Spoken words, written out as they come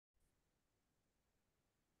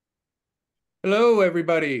Hello,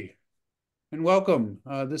 everybody, and welcome.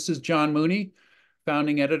 This is John Mooney,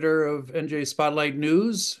 founding editor of NJ Spotlight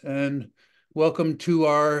News, and welcome to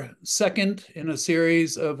our second in a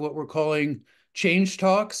series of what we're calling Change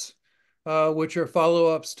Talks, which are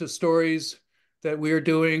follow-ups to stories that we are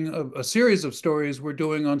doing, a series of stories we're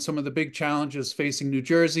doing on some of the big challenges facing New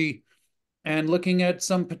Jersey, and looking at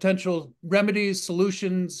some potential remedies,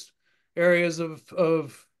 solutions, areas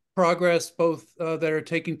of progress, both that are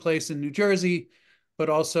taking place in New Jersey, but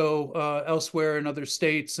also elsewhere in other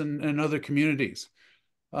states and other communities.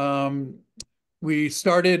 Um, we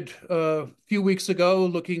started a few weeks ago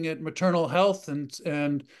looking at maternal health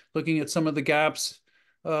and looking at some of the gaps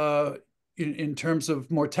uh, in terms of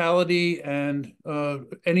mortality and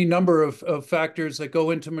any number of factors that go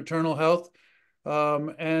into maternal health.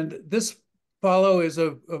 And this follow is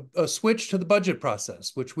a switch to the budget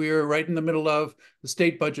process, which we are right in the middle of, the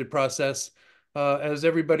state budget process. As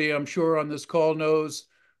everybody I'm sure on this call knows,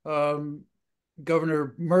 um,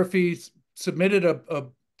 Governor Murphy submitted a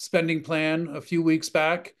spending plan a few weeks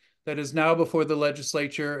back that is now before the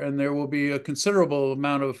legislature, and there will be a considerable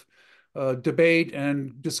amount of debate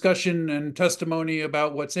and discussion and testimony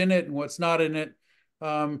about what's in it and what's not in it.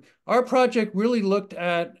 Our project really looked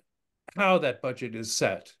at how that budget is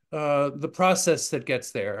set, the process that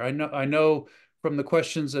gets there. I know from the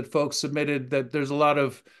questions that folks submitted that there's a lot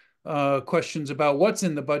of questions about what's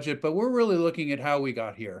in the budget, but we're really looking at how we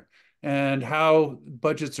got here and how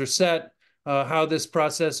budgets are set, how this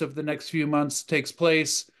process of the next few months takes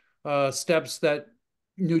place, steps that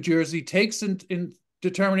New Jersey takes in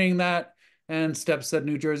determining that, and steps that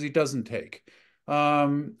New Jersey doesn't take.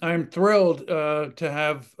 I'm thrilled to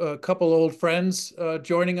have a couple old friends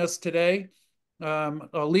joining us today.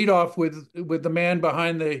 I'll lead off with the man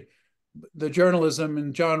behind the journalism,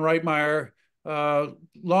 and John Reitmeyer,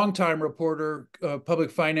 longtime reporter,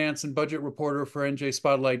 public finance and budget reporter for NJ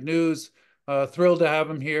Spotlight News. Thrilled to have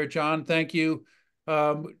him here. John, thank you.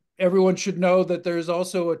 Everyone should know that there's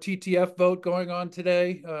also a TTF vote going on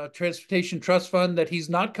today, Transportation Trust Fund, that he's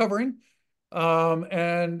not covering.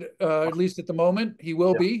 And at least at the moment, he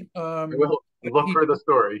will Yeah, be. I will look He for the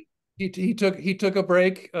story. he took a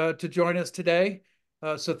break to join us today.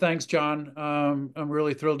 So thanks, John. I'm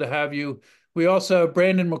really thrilled to have you. We also have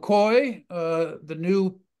Brandon McCoy, the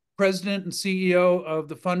new president and CEO of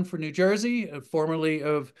the Fund for New Jersey, formerly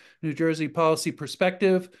of New Jersey Policy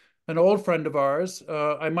Perspective, an old friend of ours.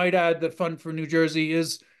 I might add that Fund for New Jersey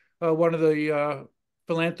is one of the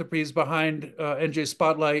philanthropies behind NJ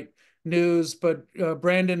Spotlight News, but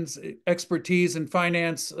Brandon's expertise in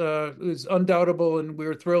finance is undoubtable, and we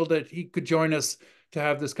were thrilled that he could join us to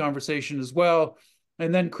have this conversation as well.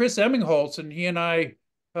 And then Chris Emmingholz, and he and I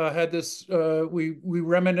had this, we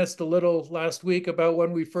reminisced a little last week about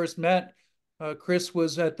when we first met. Chris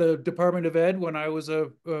was at the Department of Ed when I was a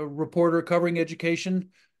reporter covering education,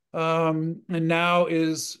 and now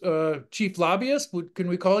is chief lobbyist. Can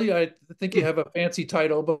we call you? I think you have a fancy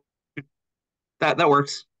title, but That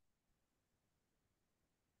works.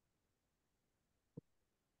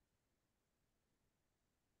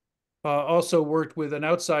 also worked with an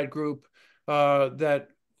outside group that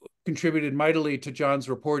contributed mightily to John's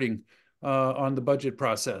reporting on the budget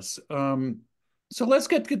process. So let's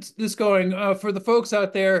get this going. For the folks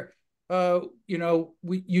out there,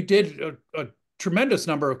 you did a tremendous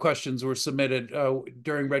number of questions were submitted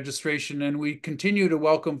during registration, and we continue to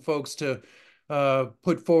welcome folks to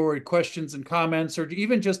put forward questions and comments, or to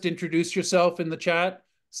even just introduce yourself in the chat,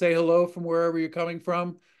 say hello from wherever you're coming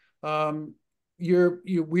from. Um,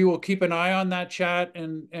 we will keep an eye on that chat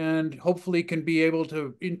and hopefully can be able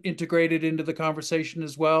to integrate it into the conversation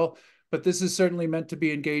as well. But this is certainly meant to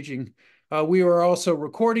be engaging. We are also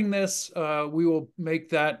recording this. We will make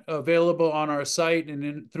that available on our site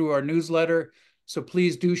and through our newsletter. So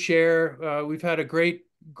please do share. We've had a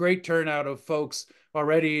great turnout of folks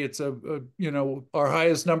already. It's our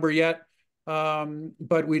highest number yet.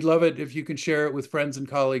 But we'd love it if you can share it with friends and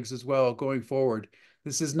colleagues as well going forward.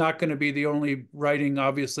 This is not going to be the only writing,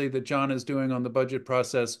 obviously, that John is doing on the budget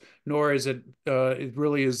process, nor is it, it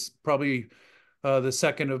really is probably the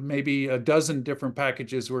second of maybe a dozen different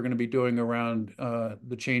packages we're going to be doing around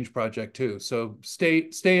the Change Project too. So stay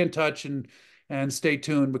in touch and stay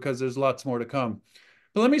tuned because there's lots more to come.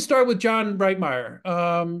 But let me start with John Reitmeyer.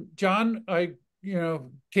 John, I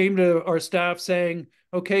came to our staff saying,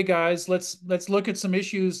 okay, guys, let's look at some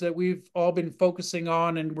issues that we've all been focusing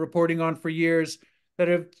on and reporting on for years that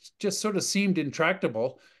have just sort of seemed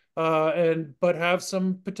intractable, but have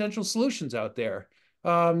some potential solutions out there.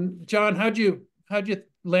 John, how'd you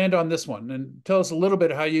land on this one? And tell us a little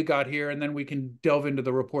bit how you got here, and then we can delve into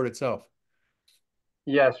the report itself.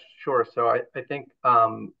 Yes, sure. So I think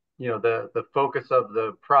the focus of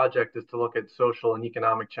the project is to look at social and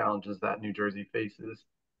economic challenges that New Jersey faces.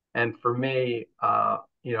 And for me,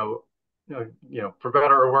 for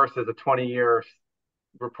better or worse, as a 20-year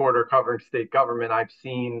reporter covering state government, I've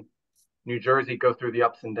seen New Jersey go through the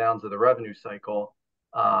ups and downs of the revenue cycle.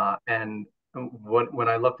 And when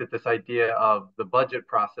I looked at this idea of the budget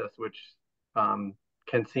process, which um,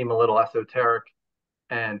 can seem a little esoteric,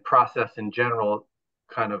 and process in general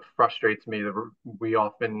kind of frustrates me that we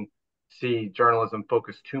often see journalism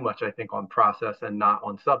focus too much, I think, on process and not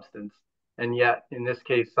on substance. And yet, in this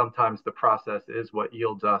case, sometimes the process is what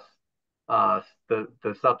yields us the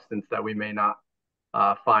substance that we may not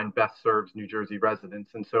find best serves New Jersey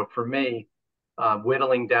residents. And so for me,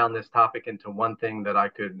 whittling down this topic into one thing that I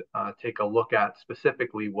could take a look at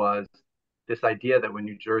specifically was this idea that when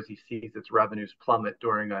New Jersey sees its revenues plummet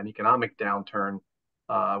during an economic downturn,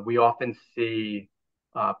 we often see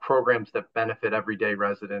programs that benefit everyday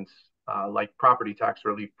residents, like property tax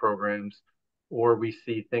relief programs, or we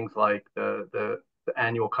see things like the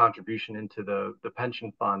annual contribution into the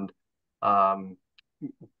pension fund um,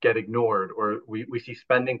 get ignored, or we see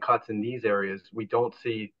spending cuts in these areas. We don't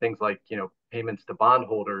see things like payments to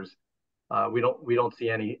bondholders. We don't see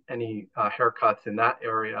any haircuts in that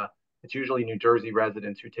area. It's usually New Jersey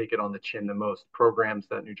residents who take it on the chin the most. Programs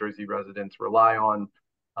that New Jersey residents rely on.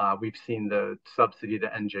 We've seen the subsidy to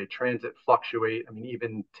NJ Transit fluctuate. I mean,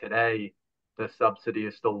 even today, the subsidy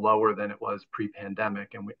is still lower than it was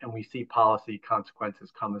pre-pandemic, and we see policy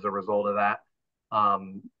consequences come as a result of that.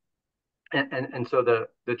 Um, and so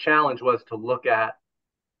the challenge was to look at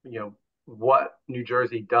what New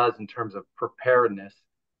Jersey does in terms of preparedness.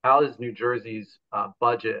 How does New Jersey's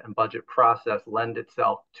budget and budget process lend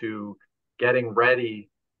itself to getting ready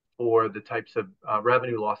for the types of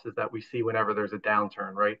revenue losses that we see whenever there's a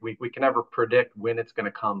downturn, right? We can never predict when it's going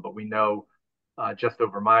to come, but we know just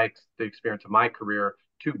over the experience of my career,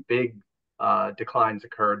 two big declines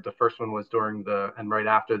occurred. The first one was and right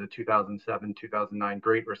after the 2007, 2009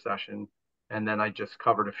 Great Recession. And then I just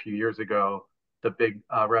covered a few years ago the big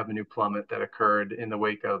revenue plummet that occurred in the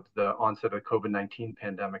wake of the onset of the COVID-19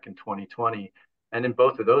 pandemic in 2020. And in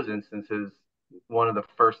both of those instances, one of the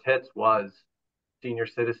first hits was senior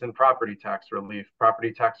citizen property tax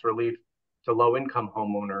relief to low income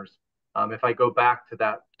homeowners. If I go back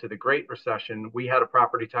to the Great Recession, we had a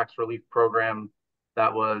property tax relief program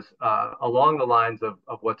that was along the lines of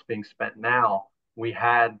what's being spent now. We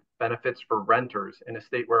had benefits for renters in a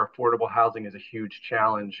state where affordable housing is a huge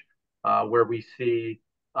challenge, where we see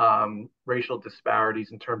racial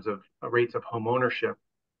disparities in terms of rates of home ownership.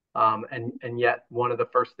 And yet one of the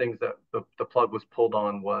first things that the plug was pulled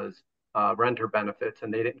on was renter benefits,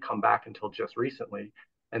 and they didn't come back until just recently.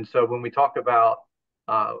 And so when we talk about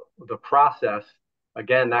the process,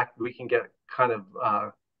 again, that we can get kind of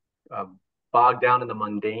uh, bogged down in the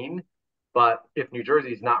mundane. But if New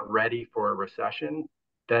Jersey is not ready for a recession,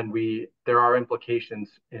 then there are implications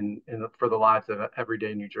for the lives of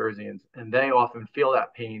everyday New Jerseyans, and they often feel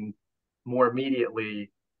that pain more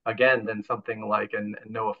immediately again than something like, and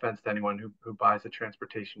no offense to anyone who buys a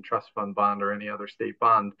transportation trust fund bond or any other state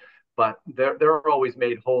bond, but they're always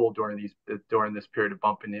made whole during this period of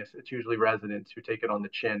bumpiness. It's usually residents who take it on the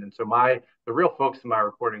chin, and so the real focus of my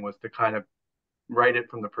reporting was to kind of write it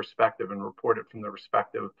from the perspective and report it from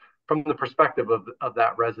the perspective of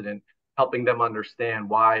that resident, helping them understand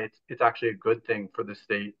why it's actually a good thing for the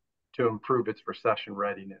state to improve its recession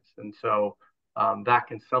readiness. And so that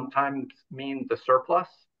can sometimes mean the surplus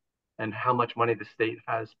and how much money the state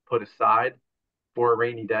has put aside for a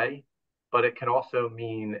rainy day. But it can also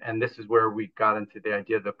mean, and this is where we got into the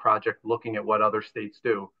idea of the project looking at what other states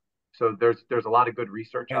do. So there's a lot of good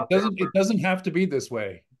research It out there. doesn't have to be this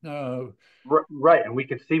way. Right. And we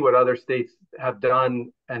can see what other states have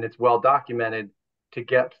done, and it's well documented to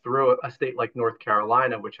get through a state like North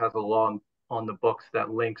Carolina, which has a law on the books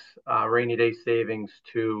that links rainy day savings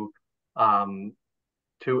um,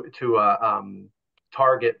 to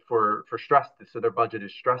target for stress. So their budget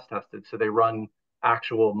is stress tested. So they run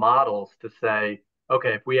actual models to say,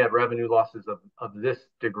 okay, if we had revenue losses of this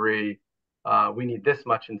degree, we need this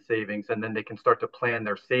much in savings, and then they can start to plan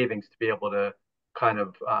their savings to be able to kind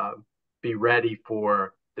of be ready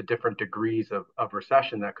for the different degrees of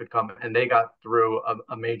recession that could come. And they got through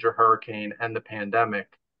a major hurricane and the pandemic,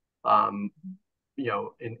 um,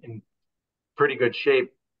 in pretty good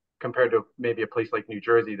shape compared to maybe a place like New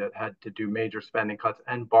Jersey that had to do major spending cuts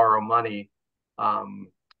and borrow money um,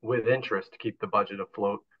 with interest to keep the budget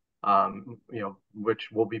afloat,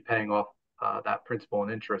 which will be paying off that principal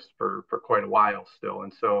and interest for quite a while still.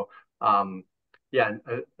 And so yeah,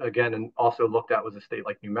 and, again, and also looked at was a state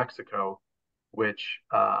like New Mexico, which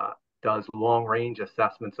does long range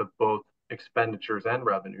assessments of both expenditures and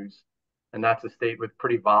revenues. And that's a state with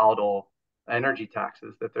pretty volatile energy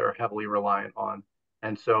taxes that they're heavily reliant on.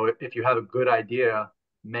 And so if you have a good idea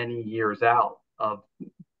many years out of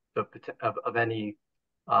of any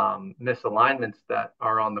misalignments that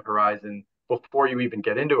are on the horizon before you even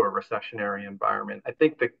get into a recessionary environment, I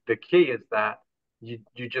think the key is that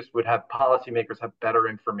you just would have policymakers have better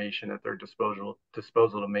information at their disposal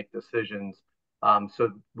to make decisions.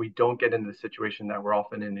 So we don't get into the situation that we're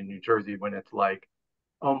often in New Jersey when it's like,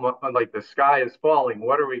 oh, like the sky is falling.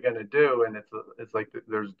 What are we going to do? And it's like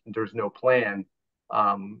there's no plan.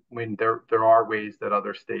 When there are ways that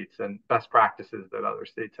other states and best practices that other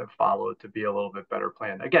states have followed to be a little bit better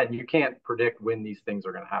planned. Again, you can't predict when these things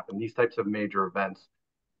are going to happen. These types of major events,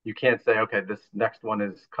 you can't say, okay, this next one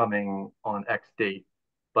is coming on X date,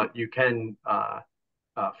 but you can,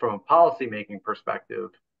 from a policy making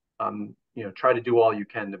perspective, try to do all you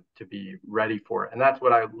can to be ready for it. And that's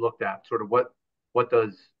what I looked at, sort of what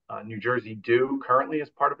does New Jersey do currently as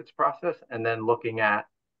part of its process, and then looking at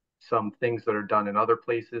some things that are done in other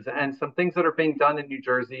places and some things that are being done in New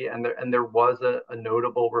Jersey. And there was a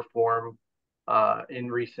notable reform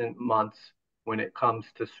in recent months when it comes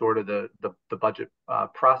to sort of the budget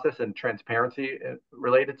process and transparency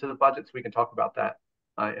related to the budgets. We can talk about that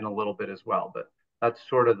in a little bit as well. But that's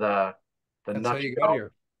sort of the That's how you got nutshell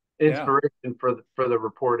here. Yeah. inspiration for the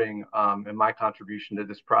reporting and my contribution to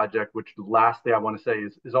this project, which lastly I want to say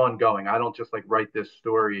is ongoing. I don't just like write this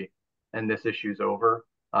story and this issue's over.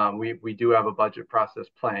 We do have a budget process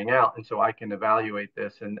playing out, and so I can evaluate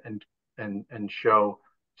this and show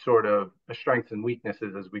sort of strengths and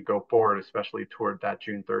weaknesses as we go forward, especially toward that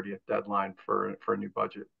June 30th deadline for a new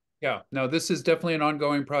budget. Yeah, no, this is definitely an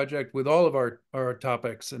ongoing project with all of our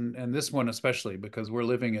topics, and this one especially because we're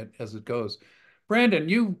living it as it goes. Brandon,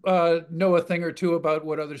 you know a thing or two about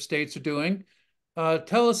what other states are doing.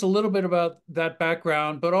 Tell us a little bit about that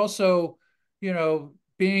background, but also,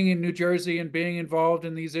 being in New Jersey and being involved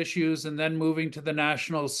in these issues and then moving to the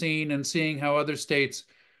national scene and seeing how other states,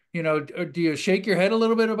 do you shake your head a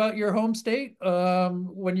little bit about your home state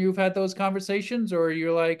when you've had those conversations, or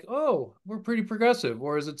you're like, oh, we're pretty progressive,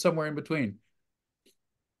 or is it somewhere in between?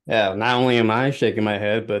 Yeah, not only am I shaking my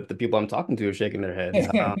head, but the people I'm talking to are shaking their heads.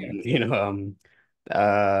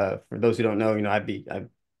 For those who don't know, I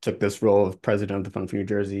took this role of president of the Fund for New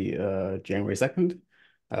Jersey January 2nd.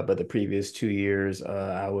 But the previous 2 years,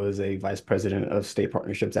 I was a vice president of state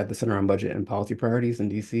partnerships at the Center on Budget and Policy Priorities in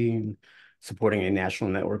DC, and supporting a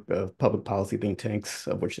national network of public policy think tanks,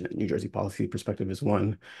 of which New Jersey Policy Perspective is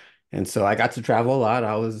one. And so I got to travel a lot.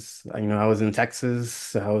 I was in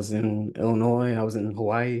Texas, I was in Illinois, I was in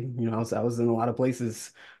Hawaii. I was in a lot of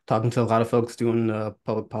places, talking to a lot of folks doing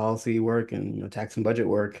public policy work and tax and budget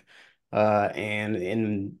work. And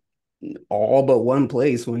in all but one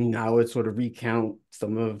place, when I would sort of recount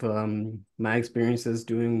some of my experiences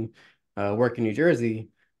doing work in New Jersey,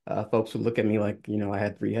 folks would look at me like I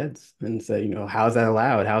had three heads and say, how's that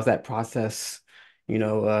allowed? How's that process?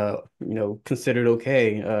 Considered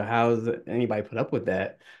okay. How's anybody put up with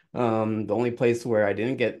that? The only place where I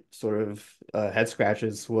didn't get sort of head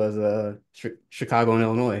scratches was Chicago and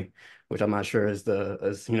Illinois, which I'm not sure is Yeah,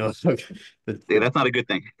 that's not a good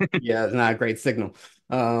thing. yeah, it's not a great signal.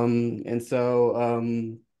 And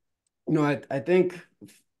so I think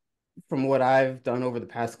from what I've done over the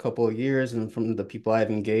past couple of years and from the people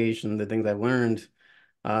I've engaged and the things I've learned,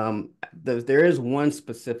 there is one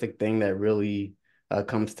specific thing that really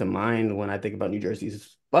comes to mind when I think about New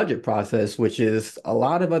Jersey's budget process, which is a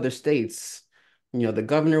lot of other states, the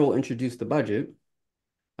governor will introduce the budget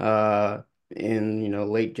in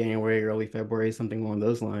late January, early February, something along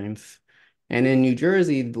those lines. And in New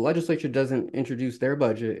Jersey, the legislature doesn't introduce their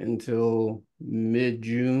budget until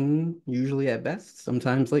mid-June, usually at best,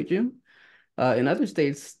 sometimes late June. In other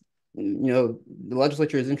states, the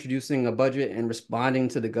legislature is introducing a budget and responding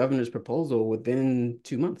to the governor's proposal within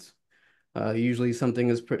 2 months. Usually something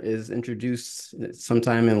is introduced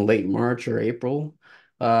sometime in late March or April.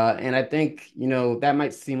 And I think, that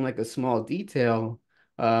might seem like a small detail,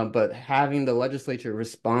 but having the legislature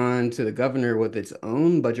respond to the governor with its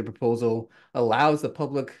own budget proposal allows the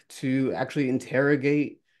public to actually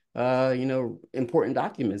interrogate important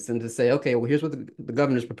documents and to say, okay, well, here's what the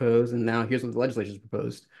governor's proposed, and now here's what the legislature's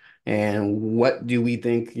proposed. And what do we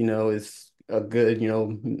think, is a good,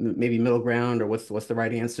 maybe middle ground, or what's the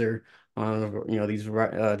right answer on,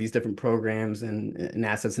 these different programs and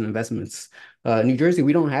assets and investments. New Jersey,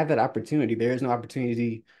 we don't have that opportunity. There is no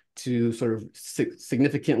opportunity to sort of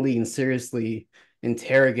significantly and seriously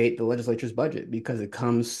interrogate the legislature's budget because it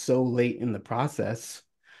comes so late in the process,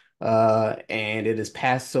 and it is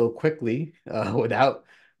passed so quickly without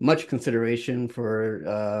much consideration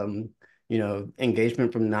for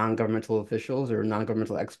engagement from non-governmental officials or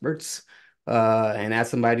non-governmental experts. And as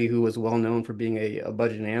somebody who was well known for being a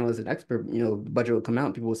budget analyst and expert, the budget would come out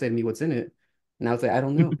and people would say to me, "What's in it?" And I would say, "I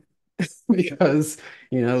don't know." Because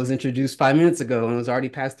it was introduced 5 minutes ago and it was already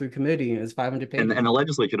passed through committee and it's 500 pages. And the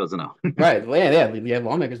legislature doesn't know. Right. Well, yeah, we have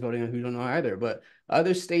lawmakers voting on who don't know either. But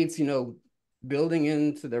other states, building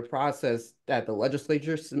into their process that the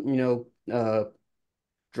legislature,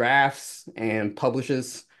 drafts and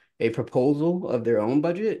publishes a proposal of their own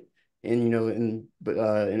budget in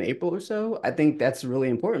April or so. I think that's really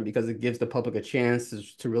important because it gives the public a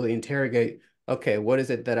chance to really interrogate, okay, what is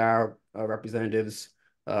it that our representatives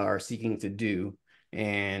are seeking to do?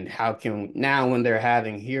 And how can now when they're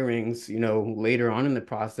having hearings, later on in the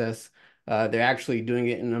process, they're actually doing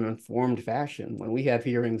it in an informed fashion. When we have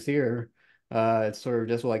hearings here, it's sort of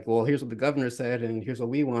just like, well, here's what the governor said, and here's what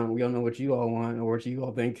we want. We don't know what you all want or what you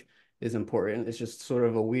all think is important. It's just sort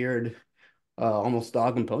of a weird, almost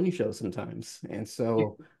dog and pony show sometimes. And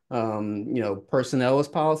so, personnel is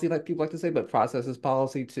policy, like people like to say, but process is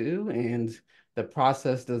policy too. And the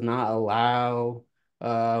process does not allow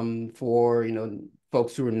for,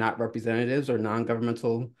 folks who are not representatives or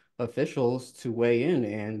non-governmental officials to weigh in.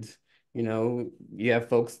 And, you have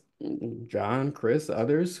folks, John, Chris,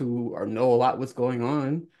 others who know a lot what's going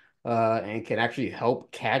on and can actually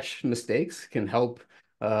help catch mistakes, can help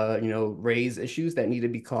raise issues that need to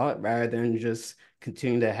be caught rather than just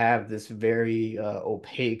continue to have this very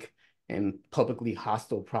opaque and publicly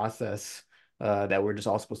hostile process that we're just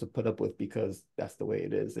all supposed to put up with because that's the way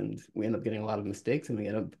it is. And we end up getting a lot of mistakes and we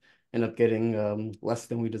end up getting less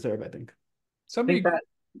than we deserve, I think. Sorry,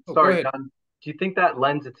 John. Do you think that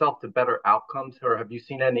lends itself to better outcomes, or have you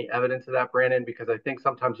seen any evidence of that, Brandon? Because I think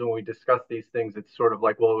sometimes when we discuss these things, it's sort of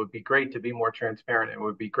like, well, it would be great to be more transparent. It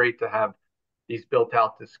would be great to have these built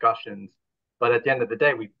out discussions. But at the end of the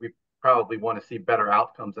day, we probably want to see better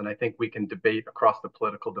outcomes. And I think we can debate across the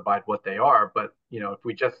political divide what they are. But, if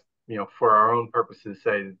we just, for our own purposes,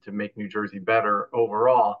 say to make New Jersey better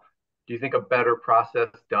overall, do you think a better process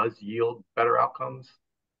does yield better outcomes?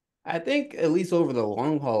 I think at least over the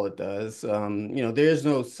long haul it does. There's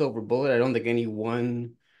no silver bullet. I don't think any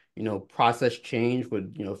one, process change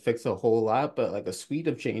would, fix a whole lot, but like a suite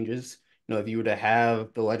of changes, if you were to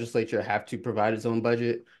have the legislature have to provide its own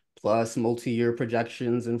budget, plus multi-year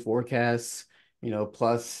projections and forecasts,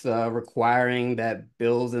 plus requiring that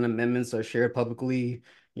bills and amendments are shared publicly,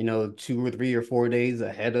 2 or 3 or 4 days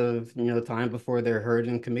ahead of, time before they're heard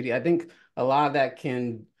in committee. I think a lot of that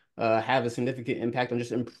can have a significant impact on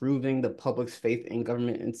just improving the public's faith in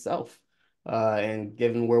government itself. And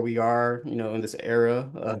given where we are, in this era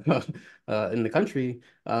in the country,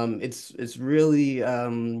 it's really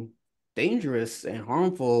dangerous and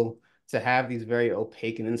harmful to have these very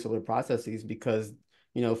opaque and insular processes because,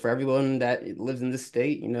 for everyone that lives in this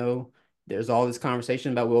state, there's all this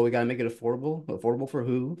conversation about, well, we got to make it affordable. Affordable for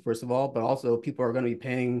who, first of all, but also people are going to be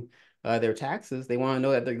paying their taxes. They want to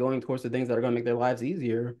know that they're going towards the things that are going to make their lives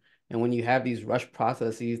easier. And when you have these rush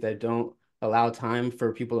processes that don't allow time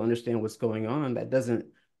for people to understand what's going on, that doesn't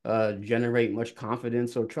generate much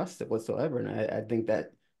confidence or trust whatsoever. And I think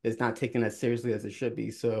that it's not taken as seriously as it should be.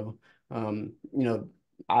 So,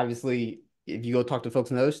 obviously, if you go talk to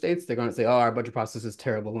folks in other states, they're going to say, oh, our budget process is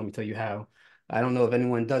terrible. Let me tell you how. I don't know if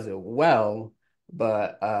anyone does it well,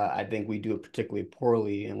 but I think we do it particularly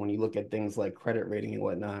poorly. And when you look at things like credit rating and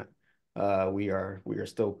whatnot, we are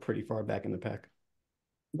still pretty far back in the pack.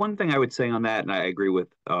 One thing I would say on that, and I agree with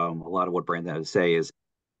a lot of what Brandon had to say, is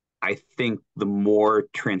I think the more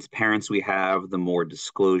transparency we have, the more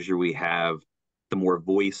disclosure we have, the more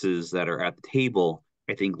voices that are at the table,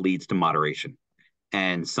 I think leads to moderation.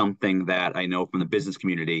 And something that I know from the business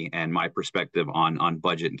community and my perspective on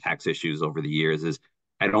budget and tax issues over the years is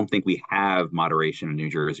I don't think we have moderation in New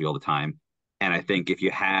Jersey all the time. And I think if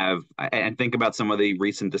you have, and think about some of the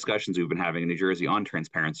recent discussions we've been having in New Jersey on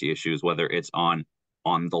transparency issues, whether it's on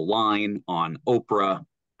the line, on Oprah,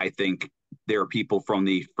 I think there are people from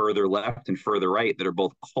the further left and further right that are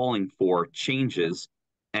both calling for changes.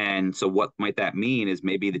 And so what might that mean is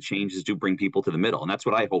maybe the changes do bring people to the middle. And that's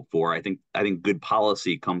what I hope for. I think good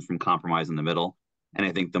policy comes from compromise in the middle. And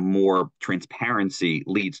I think the more transparency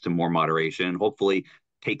leads to more moderation and hopefully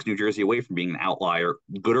takes New Jersey away from being an outlier,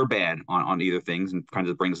 good or bad, on either things and kind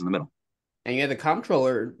of brings in the middle. And you had the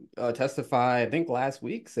comptroller testify, I think last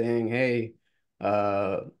week, saying, hey,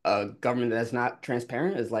 a government that's not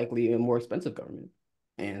transparent is likely a more expensive government.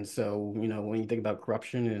 And so, when you think about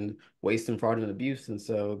corruption and waste and fraud and abuse, and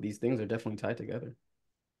so these things are definitely tied together.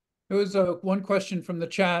 There was one question from the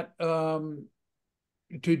chat to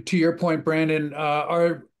your point, Brandon.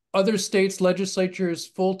 Are other states' legislatures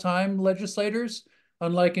full-time legislators,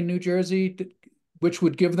 unlike in New Jersey, which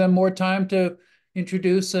would give them more time to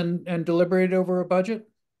introduce and deliberate over a budget?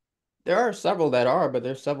 There are several that are, but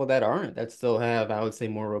there's several that aren't that still have, I would say,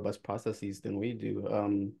 more robust processes than we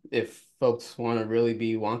do. If folks want to really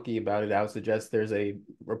be wonky about it, I would suggest there's a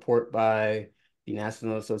report by the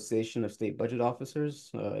National Association of State Budget Officers,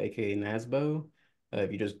 aka NASBO.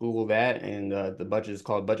 If you just Google that, and the budget is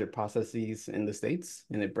called Budget Processes in the States,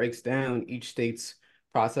 and it breaks down each state's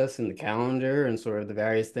process in the calendar and sort of the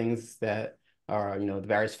various things that are, the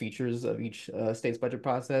various features of each state's budget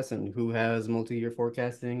process and who has multi-year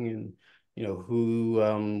forecasting and, who,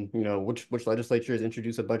 which legislatures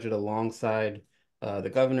introduce a budget alongside the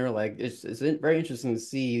governor. Like, it's very interesting to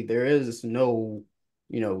see there is no,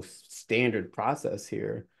 standard process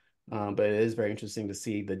here. But it is very interesting to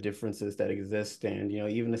see the differences that exist. And,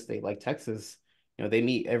 even a state like Texas, they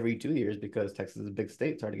meet every 2 years because Texas is a big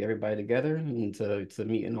state. It's hard to get everybody together and to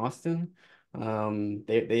meet in Austin.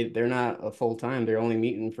 They're not a full time. They're only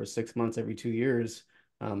meeting for 6 months every 2 years,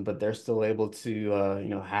 but they're still able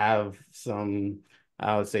to have some,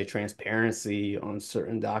 I would say, transparency on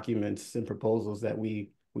certain documents and proposals that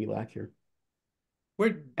we lack here.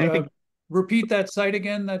 Repeat that site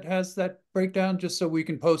again that has that breakdown, just so we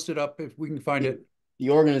can post it up if we can find it. The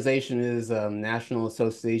organization is National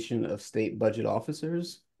Association of State Budget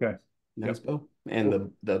Officers. Okay. NASPO.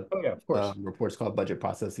 And the of course. Report's called Budget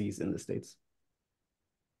Processes in the States.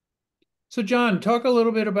 So, John, talk a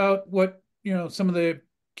little bit about what, some of the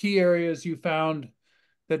key areas you found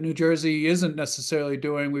that New Jersey isn't necessarily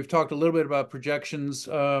doing. We've talked a little bit about projections,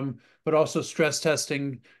 but also stress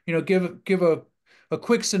testing. Give a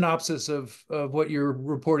quick synopsis of what your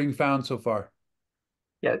reporting found so far.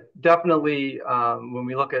 Yeah, definitely. When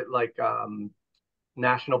we look at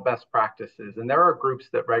national best practices, and there are groups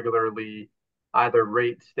that regularly either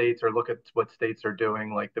rate states or look at what states are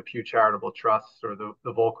doing, like the Pew Charitable Trusts or the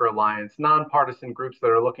Volcker Alliance, nonpartisan groups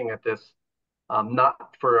that are looking at this,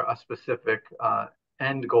 not for a specific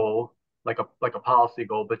end goal, like a policy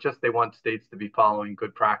goal, but just they want states to be following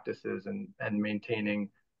good practices and maintaining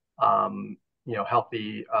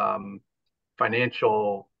healthy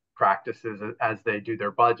financial practices as they do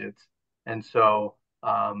their budgets. And so,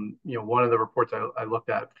 one of the reports I looked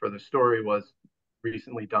at for the story was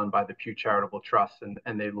recently done by the Pew Charitable Trust,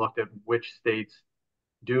 and they looked at which states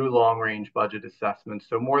do long-range budget assessments.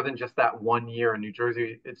 So more than just that 1 year in New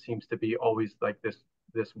Jersey, it seems to be always like this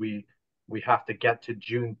we have to get to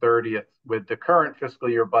June 30th with the current fiscal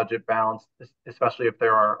year budget balanced, especially if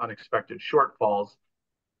there are unexpected shortfalls.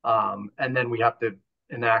 And then we have to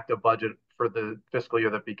enact a budget for the fiscal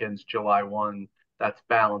year that begins July 1 that's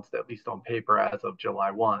balanced, at least on paper, as of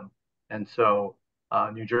July 1. And so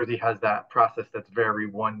New Jersey has that process that's very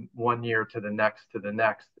one year to the next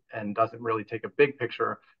and doesn't really take a big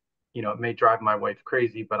picture. It may drive my wife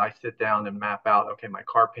crazy, but I sit down and map out, okay, my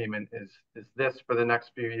car payment is this for the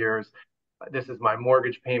next few years. This is my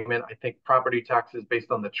mortgage payment. I think property taxes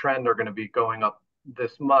based on the trend are going to be going up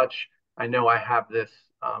this much. I know I have this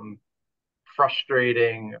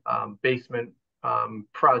frustrating basement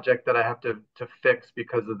project that I have to fix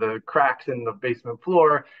because of the cracks in the basement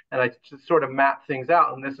floor. And I just sort of map things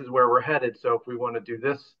out, and this is where we're headed. So if we want to do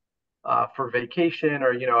this for vacation,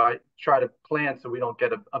 or, I try to plan so we don't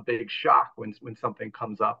get a big shock when something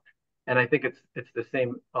comes up. And I think it's the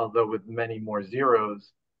same, although with many more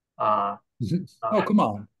zeros. Oh, come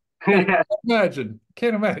on. Can't imagine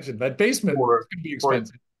that basement is going to be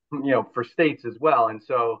expensive. For states as well. And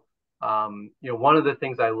so, one of the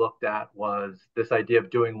things I looked at was this idea of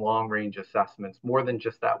doing long range assessments, more than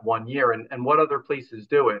just that 1 year, and what other places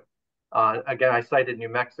do it. Again, I cited New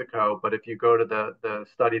Mexico, but if you go to the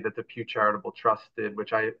study that the Pew Charitable Trust did,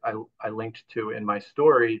 which I linked to in my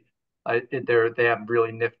story, they have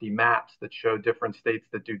really nifty maps that show different states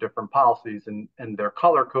that do different policies, and they're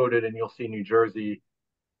color coded, and you'll see New Jersey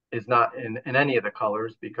is not in any of the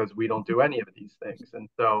colors because we don't do any of these things. And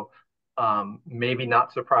so maybe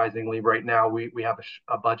not surprisingly, right now we have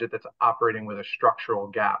a budget that's operating with a structural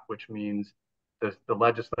gap, which means the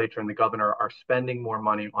legislature and the governor are spending more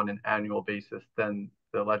money on an annual basis than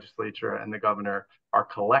the legislature and the governor are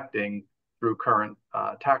collecting through current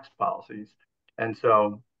tax policies. And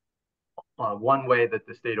so one way that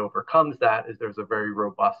the state overcomes that is there's a very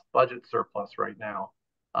robust budget surplus right now.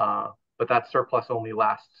 But that surplus only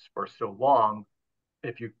lasts for so long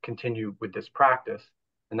if you continue with this practice.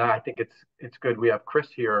 And I think it's good we have Chris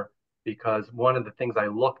here because one of the things I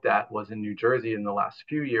looked at was in New Jersey in the last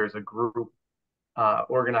few years, a group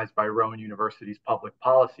organized by Rowan University's Public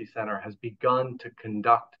Policy Center has begun to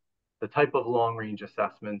conduct the type of long-range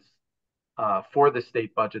assessments for the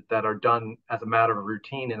state budget that are done as a matter of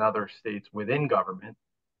routine in other states within government.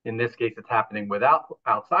 In this case, it's happening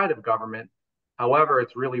outside of government. However,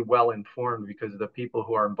 it's really well informed because the people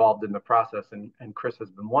who are involved in the process, and Chris has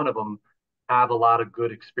been one of them, have a lot of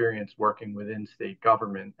good experience working within state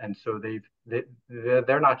government. And so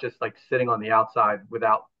they're not just like sitting on the outside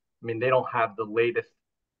without, I mean, they don't have the latest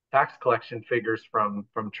tax collection figures from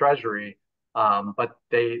Treasury, but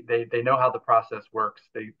they know how the process works.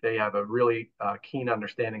 They have a really keen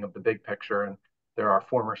understanding of the big picture. And there are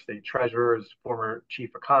former state treasurers, former chief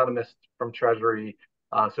economists from Treasury.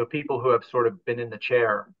 So people who have sort of been in the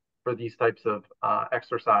chair for these types of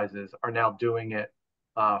exercises are now doing it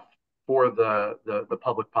for the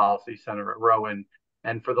Public Policy Center at Rowan.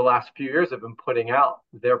 And for the last few years, have been putting out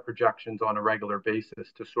their projections on a regular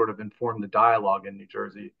basis to sort of inform the dialogue in New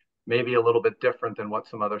Jersey. Maybe a little bit different than what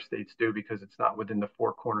some other states do because it's not within the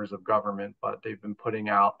four corners of government, but they've been putting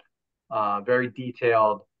out very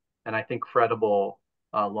detailed and I think credible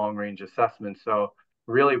long-range assessments. So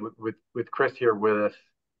really with Chris here with us,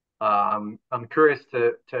 I'm curious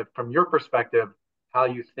to from your perspective, how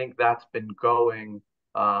you think that's been going,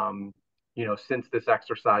 since this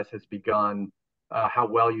exercise has begun, how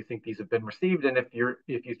well you think these have been received, and if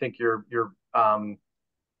you think you're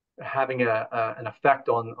having an effect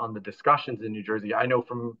on the discussions in New Jersey. I know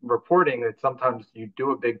from reporting that sometimes you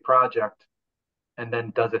do a big project and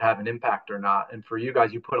then does it have an impact or not? And for you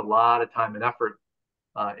guys, you put a lot of time and effort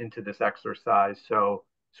into this exercise. So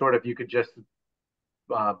sort of you could just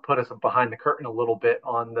put us behind the curtain a little bit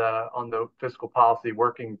on the fiscal policy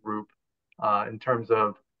working group in terms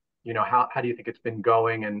of, how do you think it's been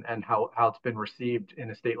going and how it's been received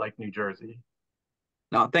in a state like New Jersey?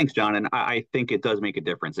 No, thanks, John. And I think it does make a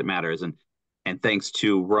difference. It matters. And thanks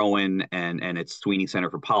to Rowan and its Sweeney Center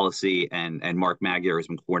for Policy and Mark Magyar has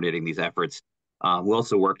been coordinating these efforts. We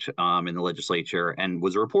also worked in the legislature and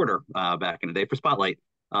was a reporter back in the day for Spotlight,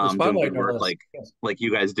 doing good work like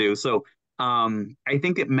you guys do. So I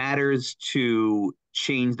think it matters to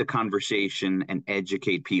change the conversation and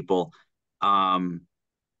educate people. And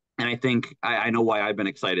I think I know why I've been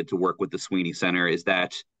excited to work with the Sweeney Center is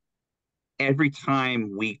that every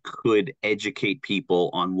time we could educate people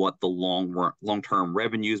on what the long-term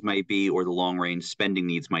revenues might be or the long-range spending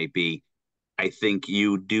needs might be, I think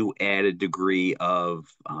you do add a degree of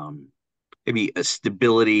maybe a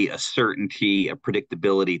stability, a certainty, a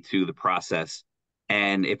predictability to the process.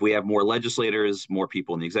 And if we have more legislators, more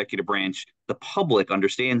people in the executive branch, the public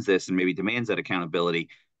understands this and maybe demands that accountability,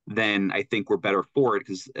 then I think we're better for it.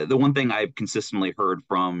 Because the one thing I've consistently heard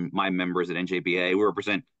from my members at NJBA, we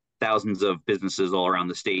represent thousands of businesses all around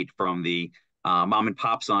the state, from the mom and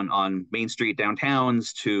pops on Main Street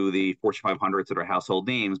downtowns to the Fortune 500s that are household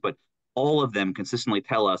names. But all of them consistently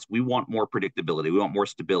tell us we want more predictability. We want more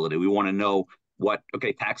stability. We want to know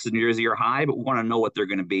taxes in New Jersey are high, but we want to know what they're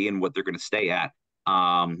going to be and what they're going to stay at.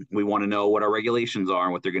 We want to know what our regulations are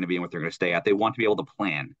and what they're going to be and what they're going to stay at. They want to be able to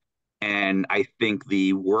plan. And I think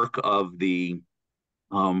the work of the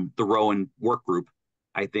Rowan work group,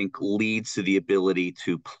 I think, leads to the ability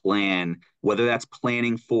to plan, whether that's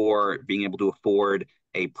planning for being able to afford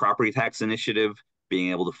a property tax initiative, being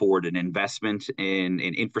able to afford an investment in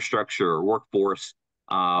infrastructure or workforce,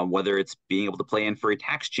 whether it's being able to plan for a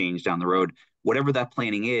tax change down the road. Whatever that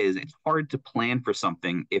planning is, it's hard to plan for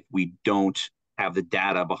something if we don't have the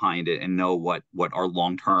data behind it and know what our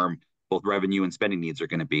long-term both revenue and spending needs are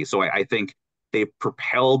going to be. So I think they've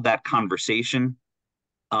propelled that conversation.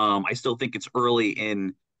 I still think it's early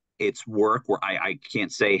in its work where I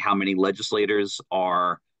can't say how many legislators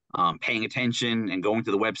are paying attention and going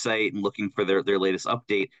to the website and looking for their latest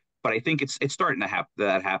update. But I think it's starting to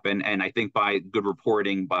happen. And I think by good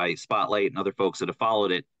reporting by Spotlight and other folks that have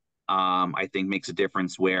followed it, I think makes a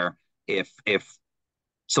difference where if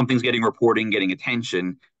something's getting reporting, getting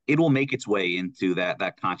attention, it will make its way into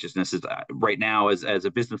that consciousness. Right now, as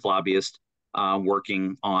a business lobbyist,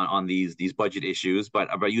 working on these budget issues, but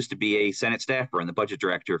I used to be a Senate staffer and the budget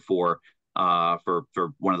director for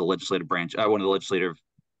one of the legislative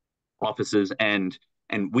offices, and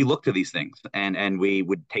we look to these things, and we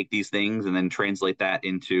would take these things and then translate that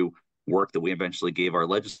into work that we eventually gave our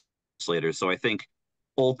legislators. So I think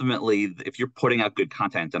ultimately, if you're putting out good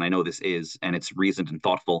content, and I know this is, and it's reasoned and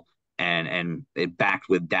thoughtful, and it backed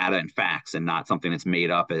with data and facts, and not something that's made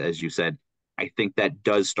up, as you said, I think that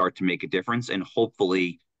does start to make a difference. And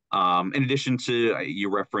hopefully, in addition to, you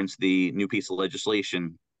referenced the new piece of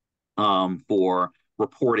legislation for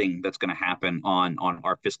reporting that's going to happen on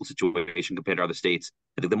our fiscal situation compared to other states.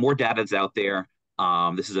 I think the more data that's out there,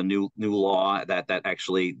 this is a new law that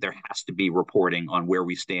actually there has to be reporting on where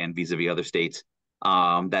we stand vis-a-vis other states,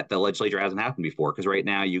 that the legislature hasn't happened before. Because right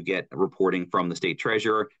now you get reporting from the state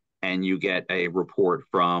treasurer and you get a report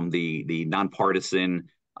from the nonpartisan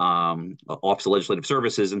Office of Legislative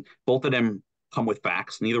Services, and both of them come with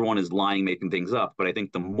facts. Neither one is lying, making things up. But I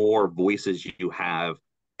think the more voices you have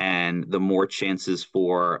and the more chances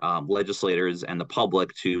for legislators and the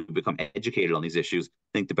public to become educated on these issues,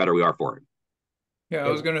 I think the better we are for it. Yeah, I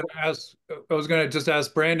was going to just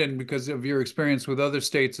ask Brandon, because of your experience with other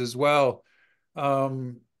states as well.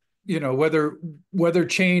 Whether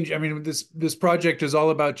change, I mean, this project is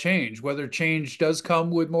all about change, whether change does come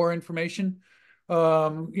with more information,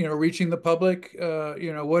 reaching the public,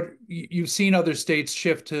 what you've seen other states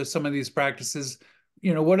shift to some of these practices,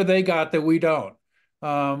 what do they got that we don't?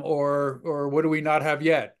 Or what do we not have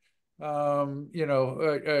yet? I'm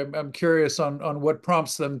curious on what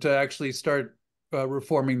prompts them to actually start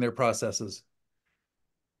reforming their processes.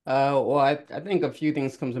 Well, I think a few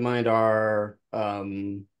things come to mind are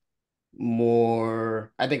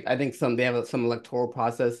more. I think they have some electoral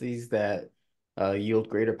processes that yield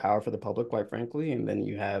greater power for the public, quite frankly, and then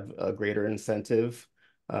you have a greater incentive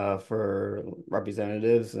for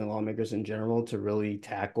representatives and lawmakers in general to really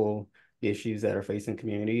tackle the issues that are facing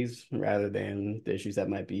communities rather than the issues that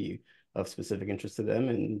might be of specific interest to them.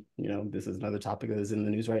 And, this is another topic that is in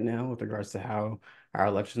the news right now with regards to how our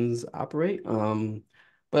elections operate.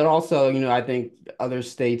 But also, I think other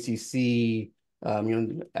states you see,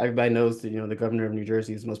 everybody knows that, the governor of New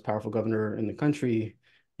Jersey is the most powerful governor in the country,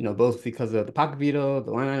 both because of the pocket veto,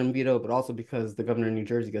 the line item veto, but also because the governor of New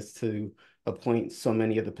Jersey gets to appoint so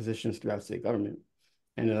many of the positions throughout state government.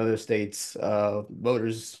 And in other states,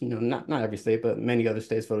 voters, not every state, but many other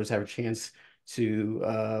states, voters have a chance to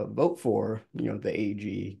vote for, the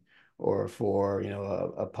AG or for,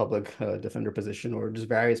 a public defender position, or just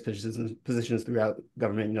various positions throughout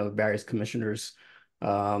government, various commissioners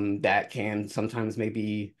that can sometimes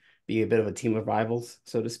maybe be a bit of a team of rivals,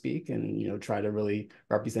 so to speak, and, try to really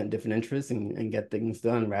represent different interests and get things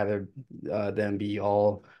done rather than be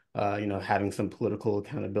all having some political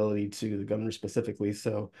accountability to the governor specifically.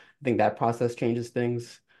 So I think that process changes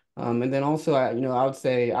things. And then also, I would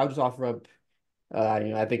say, I would just offer up,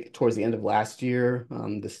 I think towards the end of last year,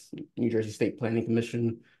 this New Jersey State Planning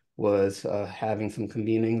Commission was having some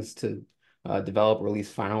convenings to develop or at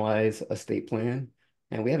least finalize a state plan.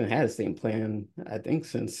 And we haven't had a state plan, I think,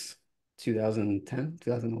 since 2010,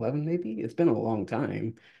 2011, maybe. It's been a long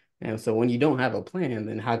time. And so when you don't have a plan,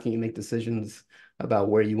 then how can you make decisions about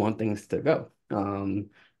where you want things to go? And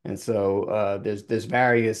so there's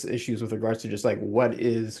various issues with regards to just like what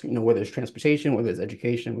is, whether it's transportation, whether it's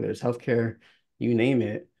education, whether it's healthcare, you name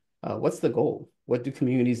it. What's the goal? What do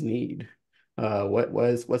communities need?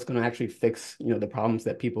 What's going to actually fix, the problems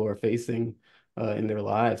that people are facing in their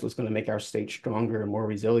lives? What's going to make our state stronger and more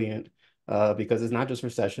resilient? Because it's not just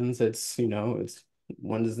recessions. It's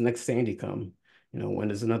when does the next Sandy come? When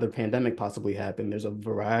does another pandemic possibly happen? There's a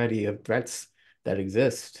variety of threats that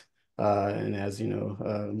exist. And as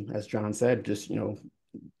as John said, just,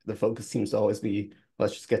 the focus seems to always be,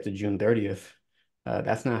 let's just get to June 30th.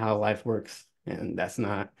 That's not how life works. And that's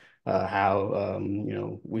not how,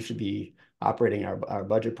 we should be operating our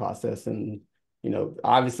budget process. And,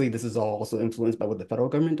 obviously this is all also influenced by what the federal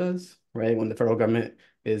government does, right? When the federal government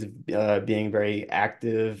is being very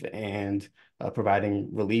active and providing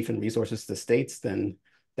relief and resources to states, then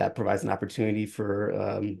that provides an opportunity for,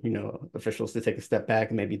 officials to take a step back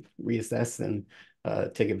and maybe reassess and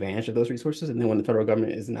take advantage of those resources. And then when the federal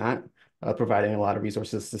government is not providing a lot of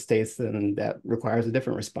resources to states, then that requires a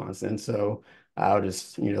different response. And so I'll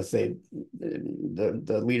just, say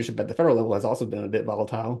the leadership at the federal level has also been a bit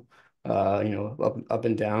volatile, up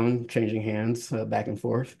and down, changing hands back and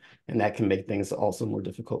forth. And that can make things also more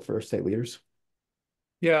difficult for state leaders.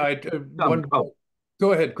 Yeah,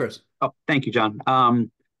 go ahead, Chris. Oh, thank you, John. I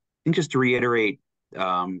think just to reiterate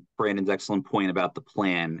Brandon's excellent point about the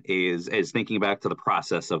plan is thinking back to the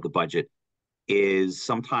process of the budget is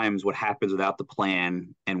sometimes what happens without the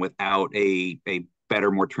plan and without a better,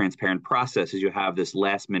 more transparent process is you have this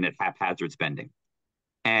last minute haphazard spending.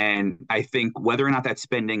 And I think whether or not that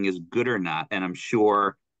spending is good or not, and I'm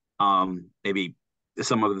sure maybe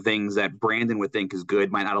some of the things that Brandon would think is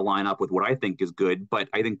good might not line up with what I think is good, but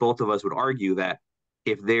I think both of us would argue that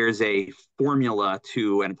if there's a formula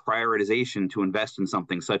to and prioritization to invest in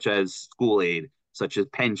something such as school aid, such as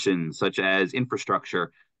pensions, such as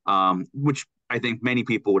infrastructure, which I think many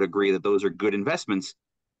people would agree that those are good investments,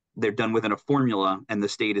 they're done within a formula, and the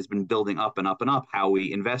state has been building up and up and up how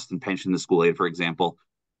we invest in pension and school aid, for example.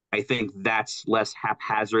 I think that's less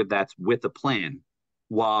haphazard. That's with a plan.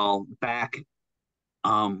 While back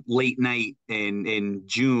late night in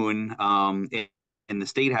June in the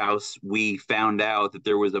State House, we found out that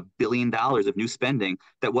there was $1 billion of new spending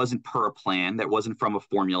that wasn't per a plan, that wasn't from a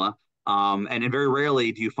formula. And very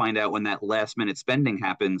rarely do you find out when that last minute spending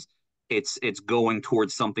happens, it's going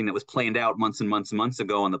towards something that was planned out months and months and months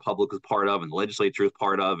ago, and the public was part of, and the legislature is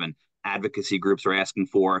part of, and advocacy groups are asking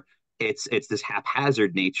for. It's this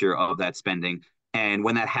haphazard nature of that spending. And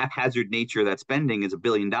when that haphazard nature of that spending is $1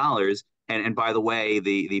 billion, and by the way,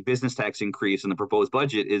 the business tax increase in the proposed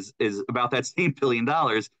budget is about that same $1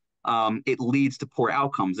 billion, it leads to poor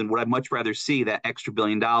outcomes. And what I'd much rather see that extra $1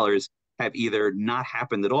 billion have either not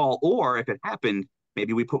happened at all, or if it happened,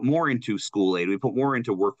 maybe we put more into school aid, we put more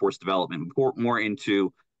into workforce development, we put more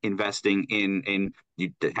into investing in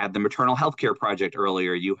you had the maternal health care project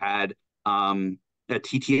earlier, you had a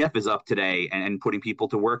TTF is up today and putting people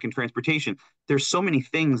to work in transportation. There's so many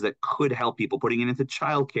things that could help people, putting it into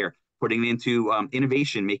childcare, putting it into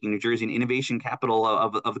innovation, making New Jersey an innovation capital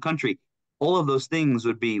of the country. All of those things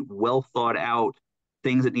would be well thought out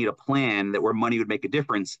things that need a plan, that where money would make a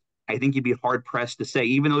difference. I think you'd be hard pressed to say,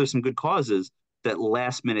 even though there's some good causes, that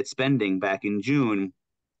last minute spending back in June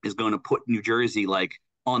is going to put New Jersey like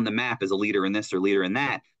on the map as a leader in this or leader in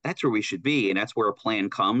that. That's where we should be. And that's where a plan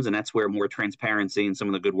comes. And that's where more transparency and some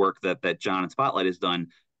of the good work that John and Spotlight has done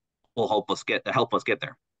will help us get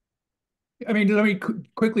there. I mean, let me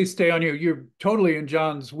quickly stay on you. You're totally in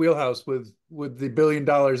John's wheelhouse with the $1 billion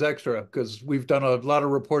extra, because we've done a lot of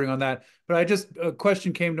reporting on that. But a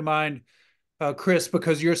question came to mind, Chris,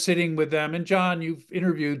 because you're sitting with them, and John, you've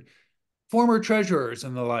interviewed former treasurers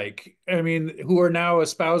and the like. I mean, who are now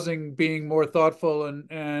espousing being more thoughtful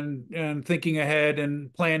and thinking ahead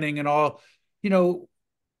and planning and all. You know,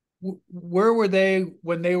 where were they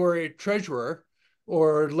when they were a treasurer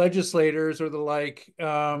or legislators or the like?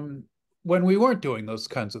 When we weren't doing those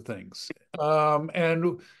kinds of things.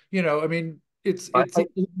 And, you know, I mean, it's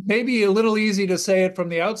maybe a little easy to say it from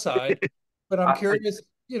the outside, but I'm curious,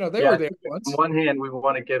 you know, they were there once. On one hand, we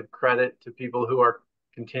want to give credit to people who are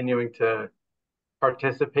continuing to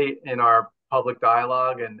participate in our public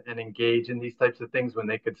dialogue and engage in these types of things when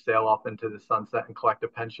they could sail off into the sunset and collect a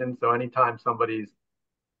pension. So anytime somebody's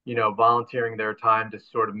volunteering their time to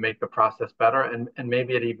sort of make the process better, and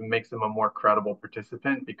maybe it even makes them a more credible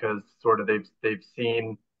participant because sort of they've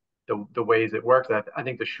seen the ways it works. I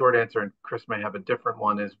think the short answer, and Chris may have a different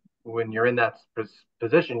one, is when you're in that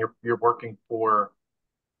position, you're working for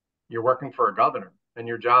a governor, and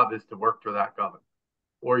your job is to work for that governor,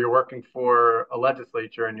 or you're working for a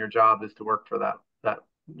legislature, and your job is to work for that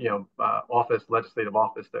legislative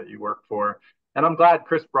office that you work for. And I'm glad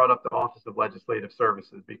Chris brought up the Office of Legislative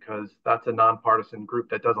Services, because that's a nonpartisan group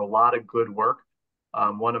that does a lot of good work.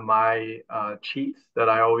 One of my cheats that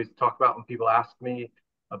I always talk about when people ask me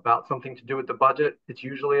about something to do with the budget, it's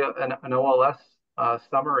usually an OLS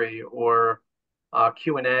summary or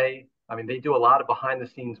Q&A. I mean, they do a lot of behind the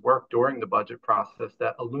scenes work during the budget process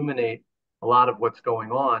that illuminate a lot of what's going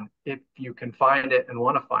on, if you can find it and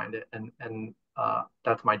want to find it. And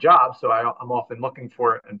that's my job. So I'm often looking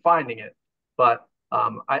for it and finding it. But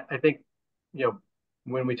I think,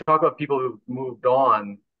 when we talk about people who've moved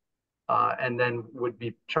on and then would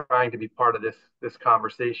be trying to be part of this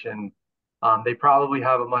conversation, they probably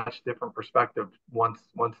have a much different perspective once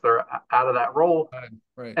they're out of that role.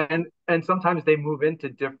 Right. And sometimes they move into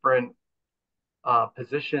different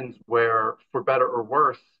positions where, for better or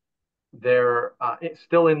worse, they're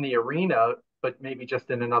still in the arena, but maybe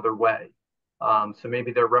just in another way. So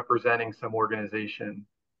maybe they're representing some organization,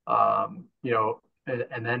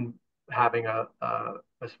 and then having a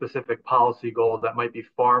specific policy goal that might be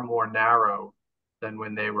far more narrow than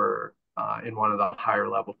when they were in one of the higher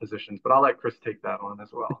level positions. But I'll let Chris take that on as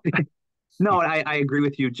well. No, I agree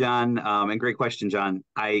with you, John. And great question, John.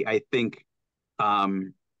 I think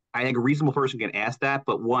a reasonable person can ask that,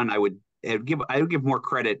 but one, I would give more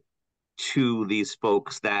credit to these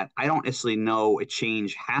folks that I don't necessarily know a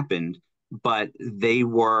change happened, but they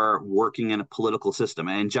were working in a political system.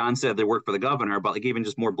 And John said they worked for the governor, but like even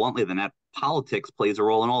just more bluntly than that, politics plays a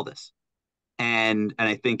role in all this. And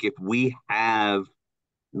I think if we have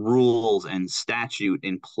rules and statute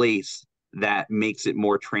in place that makes it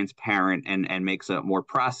more transparent and makes it more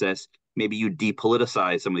process, maybe you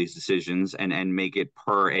depoliticize some of these decisions and make it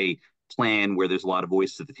per a plan where there's a lot of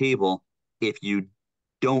voices at the table. If you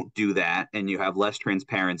don't do that and you have less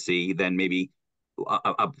transparency, then maybe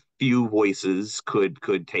a few voices could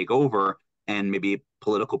take over, and maybe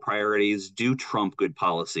political priorities do trump good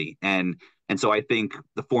policy. And so I think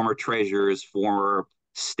the former treasurers, former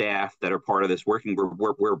staff that are part of this working group,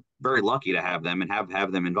 we're very lucky to have them and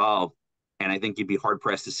have them involved. And I think you'd be hard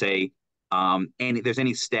pressed to say there's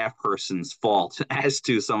any staff person's fault as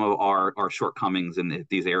to some of our shortcomings in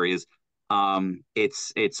these areas.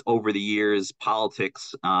 It's over the years,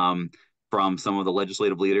 politics from some of the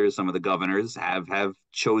legislative leaders, some of the governors have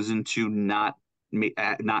chosen to not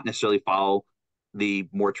necessarily follow the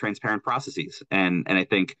more transparent processes. And I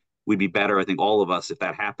think we'd be better, I think all of us, if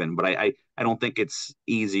that happened. But I don't think it's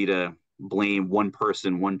easy to blame one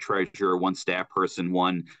person, one treasurer, one staff person,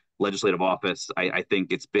 one legislative office. I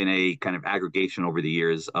think it's been a kind of aggregation over the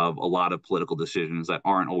years of a lot of political decisions that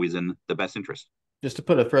aren't always in the best interest. Just to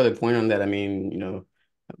put a further point on that, I mean,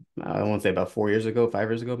 I want to say about 4 years ago, 5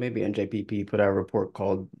 years ago, maybe NJPP put out a report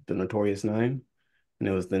called The Notorious Nine. And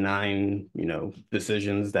it was the nine,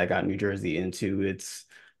 decisions that got New Jersey into its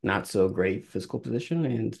not so great fiscal position.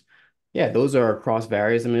 And yeah, those are across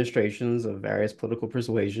various administrations of various political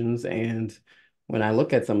persuasions. And when I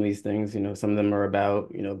look at some of these things, some of them are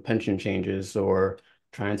about, pension changes or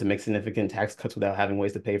trying to make significant tax cuts without having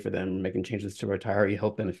ways to pay for them, making changes to retiree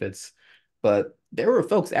health benefits. But there were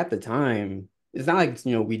folks at the time. It's not like,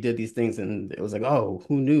 we did these things and it was like, oh,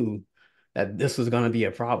 who knew that this was going to be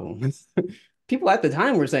a problem? People at the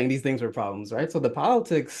time were saying these things were problems, right? So the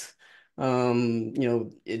politics,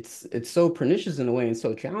 it's so pernicious in a way and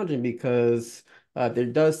so challenging because there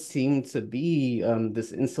does seem to be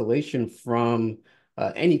this insulation from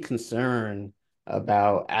any concern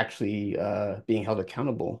about actually being held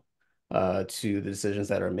accountable to the decisions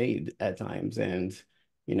that are made at times. And,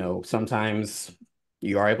 sometimes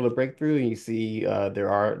you are able to break through and you see there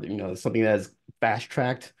are, something that's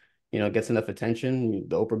fast-tracked gets enough attention,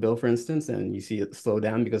 the Oprah bill, for instance, and you see it slow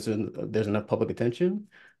down because there's enough public attention.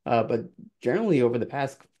 But generally, over the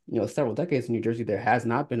past, several decades in New Jersey, there has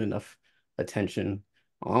not been enough attention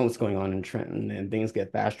on what's going on in Trenton, and things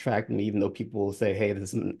get fast-tracked. And even though people will say, hey,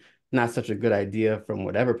 this is not such a good idea from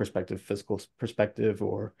whatever perspective, fiscal perspective,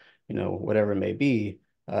 or, whatever it may be,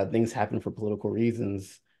 things happen for political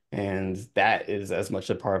reasons. And that is as much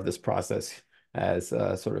a part of this process as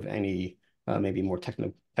sort of any maybe more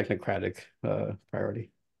technocratic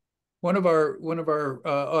priority. One of our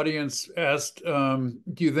audience asked, do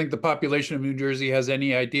you think the population of New Jersey has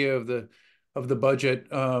any idea of the budget,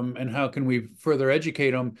 and how can we further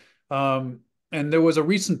educate them? And there was a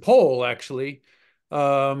recent poll actually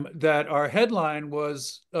that our headline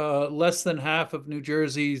was less than half of New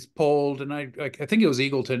Jersey's polled, and I think it was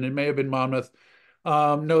Eagleton, it may have been Monmouth,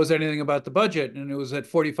 knows anything about the budget, and it was at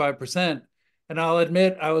 45%. And I'll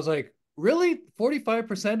admit, I was like, really?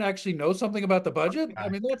 45% actually know something about the budget? I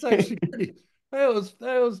mean, that's actually pretty, I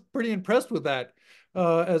was pretty impressed with that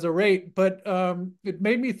as a rate, but it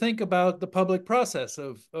made me think about the public process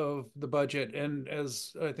of the budget. And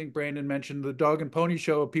as I think Brandon mentioned, the dog and pony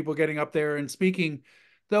show of people getting up there and speaking,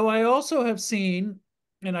 though I also have seen,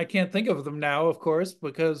 and I can't think of them now, of course,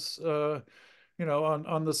 because on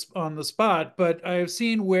the spot, but I've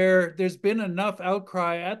seen where there's been enough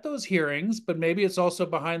outcry at those hearings, but maybe it's also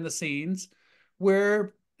behind the scenes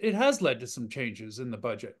where it has led to some changes in the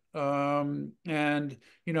budget. And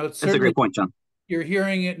That's a great point, John. You're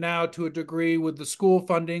hearing it now to a degree with the school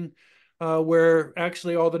funding, where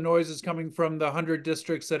actually all the noise is coming from the 100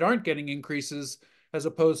 districts that aren't getting increases as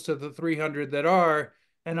opposed to the 300 that are.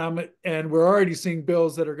 And we're already seeing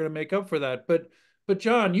bills that are going to make up for that. But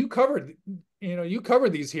John, you covered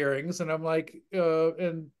these hearings, and I'm like,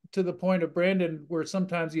 and to the point of Brandon, where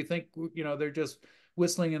sometimes you think, they're just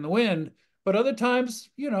whistling in the wind, but other times,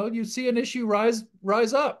 you see an issue rise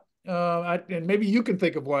up. And maybe you can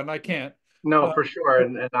think of one. I can't. No, for sure.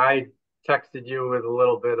 And I texted you with a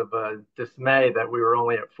little bit of a dismay that we were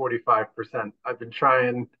only at 45%. I've been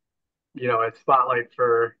trying, at Spotlight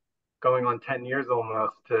for going on 10 years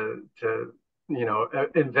almost to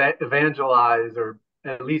evangelize, or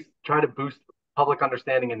at least try to boost public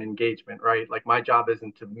understanding and engagement, right? Like, my job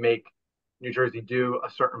isn't to make New Jersey do a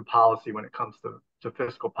certain policy when it comes to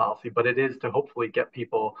fiscal policy, but it is to hopefully get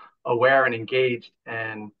people aware and engaged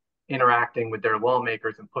and interacting with their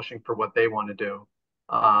lawmakers and pushing for what they want to do.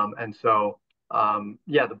 And so,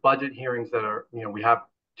 the budget hearings that are, we have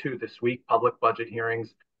 2 this week, public budget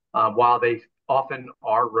hearings, while they often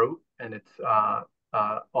are rote, and it's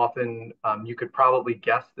often you could probably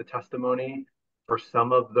guess the testimony for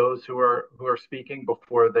some of those who are speaking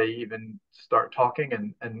before they even start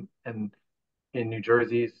talking. And in New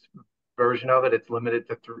Jersey's version of it, it's limited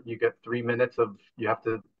to you get 3 minutes of, you have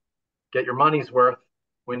to get your money's worth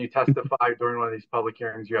when you testify during one of these public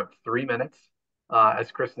hearings. You have 3 minutes,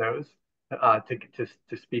 as Chris knows,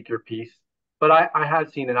 to speak your piece. But I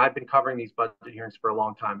have seen, and I've been covering these budget hearings for a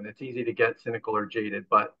long time, and it's easy to get cynical or jaded.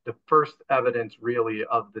 But the first evidence, really,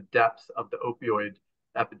 of the depths of the opioid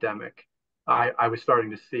epidemic, I was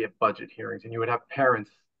starting to see at budget hearings, and you would have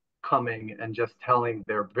parents coming and just telling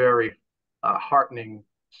their very heartening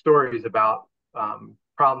stories about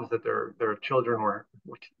problems that their children were,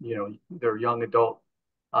 their young adult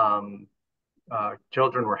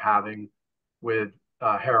children were having with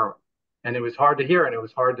heroin. And it was hard to hear, and it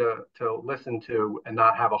was hard to listen to, and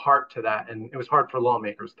not have a heart to that. And it was hard for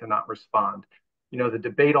lawmakers to not respond. The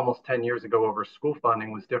debate almost 10 years ago over school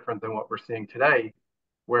funding was different than what we're seeing today,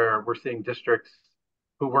 where we're seeing districts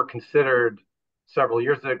who were considered several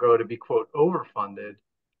years ago to be, quote, overfunded.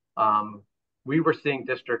 We were seeing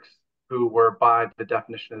districts who were, by the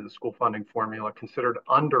definition of the school funding formula, considered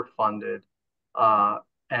underfunded.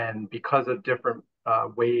 And because of different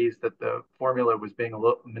ways that the formula was being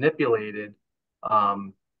manipulated,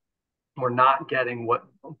 were not getting what,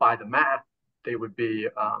 by the math, they would be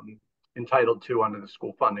entitled to under the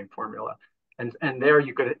school funding formula. And there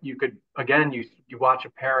you could again, you watch a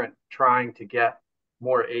parent trying to get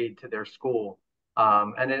more aid to their school.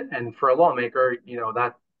 And for a lawmaker,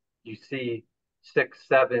 that you see 6,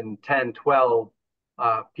 7, 10, 12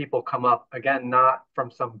 people come up, again, not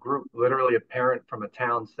from some group, literally a parent from a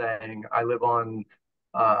town saying, I live on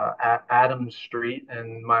Adams Street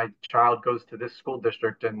and my child goes to this school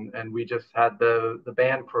district, and we just had the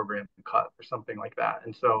band program cut or something like that.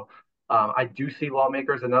 And so I do see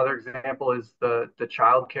lawmakers. Another example is the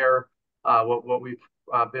child care, what we've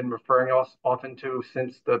been referring often to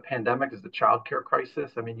since the pandemic is the child care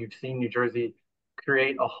crisis. I mean, you've seen New Jersey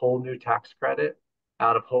create a whole new tax credit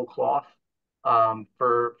out of whole cloth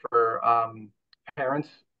for parents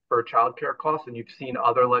for childcare costs, and you've seen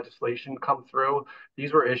other legislation come through.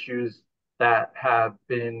 These were issues that have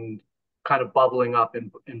been kind of bubbling up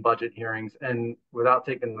in budget hearings. And without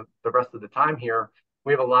taking the rest of the time here,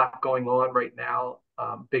 we have a lot going on right now,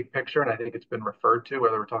 big picture, and I think it's been referred to,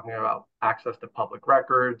 whether we're talking about access to public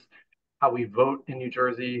records, how we vote in New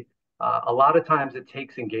Jersey. A lot of times it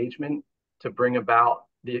takes engagement to bring about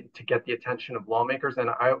to get the attention of lawmakers. And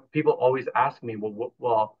people always ask me,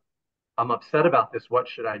 well, I'm upset about this. What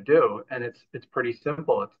should I do? And it's pretty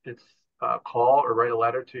simple. It's call or write a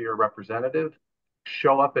letter to your representative,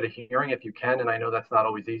 show up at a hearing if you can. And I know that's not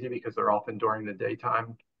always easy because they're often during the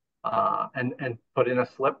daytime, and put in a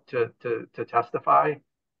slip to testify,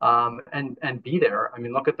 and be there. I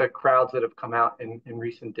mean, look at the crowds that have come out in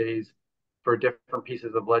recent days for different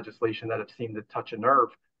pieces of legislation that have seemed to touch a nerve.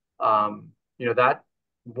 That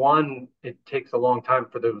one, it takes a long time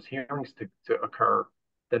for those hearings to occur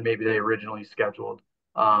than maybe they originally scheduled.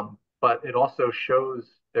 But it also shows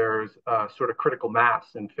there's a sort of critical mass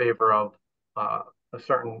in favor of a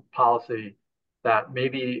certain policy that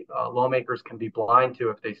maybe lawmakers can be blind to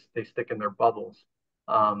if they stick in their bubbles.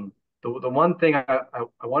 The one thing I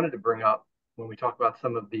wanted to bring up when we talk about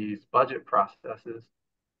some of these budget processes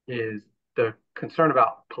is the concern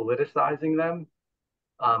about politicizing them.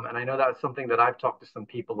 And I know that's something that I've talked to some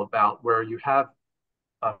people about, where you have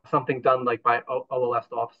something done like by OLS,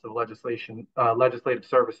 the Office of Legislative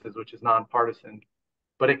Services, which is nonpartisan,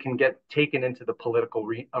 but it can get taken into the political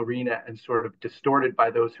arena and sort of distorted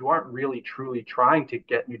by those who aren't really truly trying to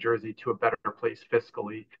get New Jersey to a better place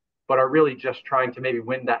fiscally, but are really just trying to maybe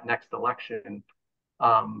win that next election.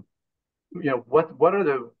 What are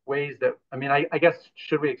the ways that, I mean, I guess,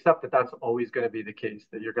 should we accept that that's always going to be the case,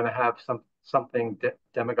 that you're going to have something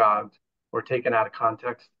demagogued or taken out of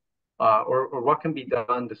context, or what can be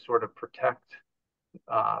done to sort of protect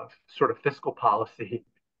sort of fiscal policy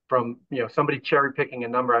from somebody cherry picking a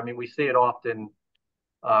number? I mean, we see it often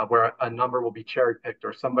where a number will be cherry picked,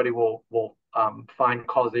 or somebody will find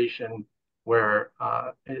causation where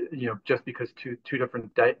just because two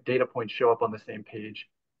different data points show up on the same page.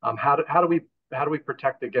 How do we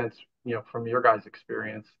protect against, from your guys'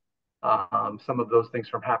 experience, some of those things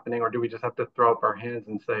from happening, or do we just have to throw up our hands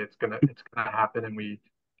and say it's gonna happen, and we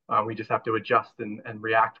just have to adjust and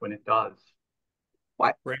react when it does?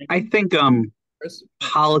 Well, I think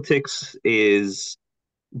politics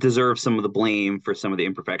deserves some of the blame for some of the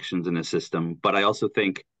imperfections in the system, but I also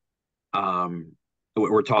think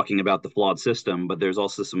we're talking about the flawed system, but there's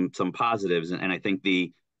also some positives, and I think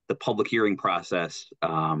the public hearing process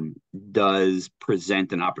does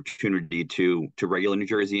present an opportunity to regular New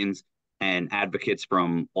Jerseyans and advocates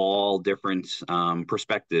from all different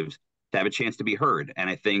perspectives to have a chance to be heard. And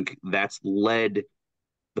I think the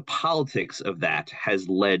politics of that has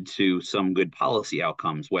led to some good policy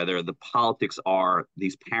outcomes, whether the politics are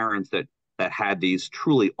these parents that had these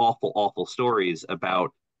truly awful stories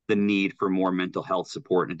about the need for more mental health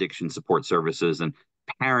support and addiction support services, and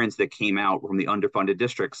parents that came out from the underfunded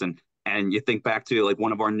districts. And you think back to like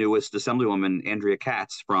one of our newest assemblywomen, Andrea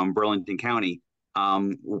Katz from Burlington County,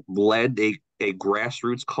 led a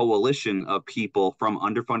grassroots coalition of people from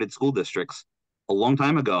underfunded school districts a long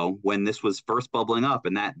time ago when this was first bubbling up,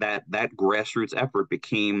 and that grassroots effort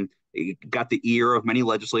became, it got the ear of many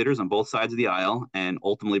legislators on both sides of the aisle and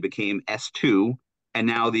ultimately became S2. And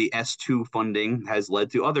now the S2 funding has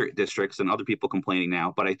led to other districts and other people complaining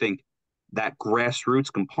now. But I think that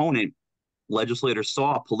grassroots component, legislators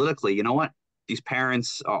saw politically, you know what? These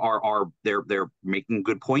parents are they're making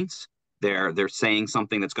good points. They're saying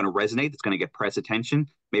something that's going to resonate, that's going to get press attention.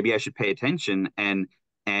 Maybe I should pay attention.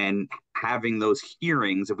 And having those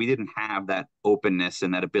hearings, if we didn't have that openness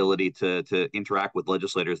and that ability to interact with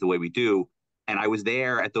legislators the way we do, and I was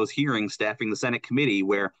there at those hearings staffing the Senate committee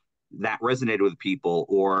where that resonated with people,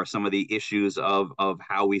 or some of the issues of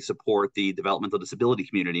how we support the developmental disability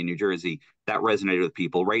community in New Jersey, that resonated with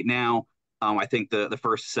people. Right now, I think the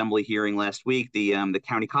first assembly hearing last week, the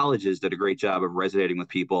county colleges did a great job of resonating with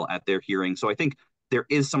people at their hearing. So I think there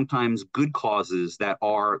is sometimes good causes that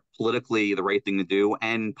are politically the right thing to do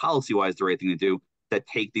and policy-wise the right thing to do, that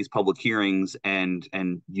take these public hearings and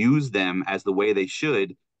use them as the way they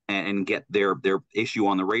should, and get their issue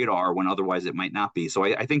on the radar when otherwise it might not be. So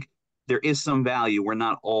I think there is some value. We're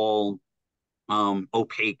not all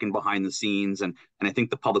opaque and behind the scenes, and I think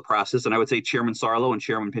the public process, and I would say Chairman Sarlo and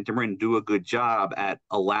Chairman Pinterman do a good job at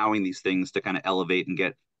allowing these things to kind of elevate and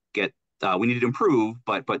get we need to improve,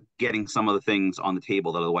 but getting some of the things on the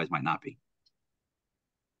table that otherwise might not be.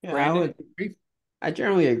 Yeah, Brandon? I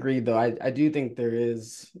generally agree, though. I do think there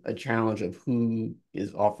is a challenge of who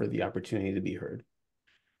is offered the opportunity to be heard.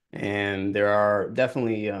 And there are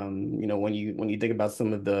definitely, when you think about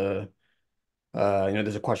some of the,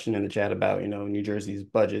 there's a question in the chat about, New Jersey's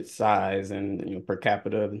budget size, and, per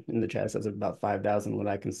capita in the chat says about 5,000. What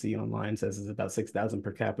I can see online says it's about 6,000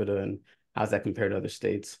 per capita. And how's that compared to other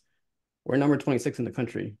states? We're number 26 in the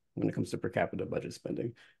country when it comes to per capita budget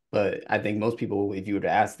spending. But I think most people, if you were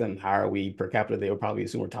to ask them, how are we per capita, they would probably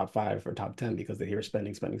assume we're top 5 or top 10 because they hear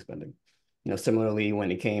spending, spending, spending. Similarly,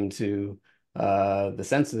 when it came to the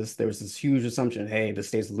census, there was this huge assumption, hey, the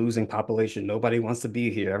state's losing population. Nobody wants to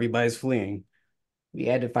be here. Everybody's fleeing. We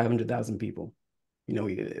added 500,000 people.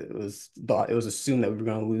 It was assumed that we were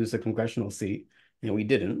going to lose a congressional seat, and we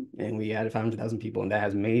didn't. And we added 500,000 people, and that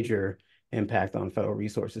has major impact on federal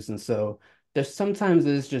resources. And so there's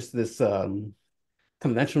just this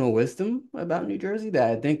conventional wisdom about New Jersey that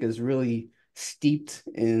I think is really steeped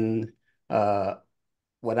in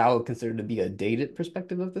what I would consider to be a dated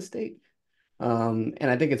perspective of the state. And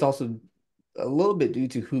I think it's also a little bit due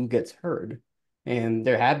to who gets heard. And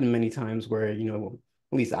there have been many times where, at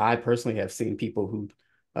least I personally have seen people who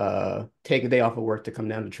take a day off of work to come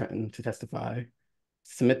down to Trenton to testify,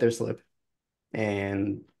 submit their slip,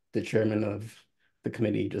 and the chairman of the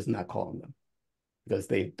committee just not calling them because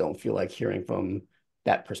they don't feel like hearing from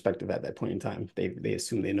that perspective at that point in time. They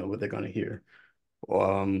assume they know what they're going to hear.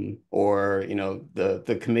 Or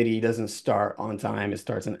the committee doesn't start on time, it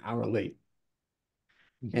starts an hour late.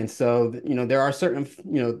 And so there are certain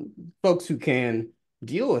folks who can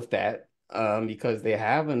deal with that because they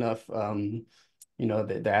have enough they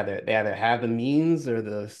either have the means or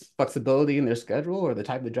the flexibility in their schedule or the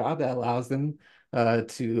type of job that allows them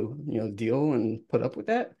to deal and put up with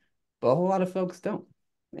that. But a whole lot of folks don't.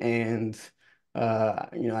 And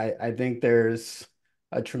I think there's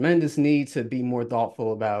a tremendous need to be more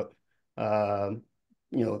thoughtful about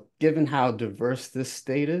given how diverse this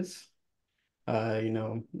state is.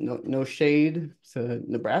 No shade to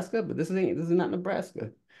Nebraska, but this is not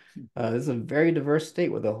Nebraska. This is a very diverse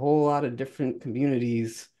state with a whole lot of different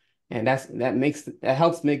communities, and that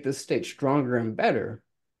helps make this state stronger and better,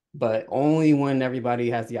 but only when everybody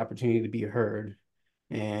has the opportunity to be heard.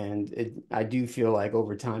 And I do feel like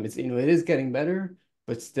over time it is getting better,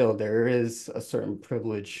 but still there is a certain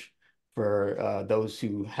privilege for those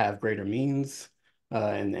who have greater means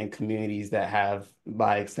and communities that have,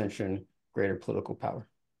 by extension, greater political power.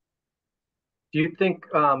 Do you think,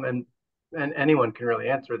 and anyone can really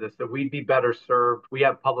answer this, that we'd be better served? We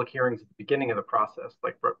have public hearings at the beginning of the process,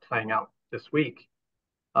 like playing out this week.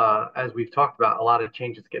 As we've talked about, a lot of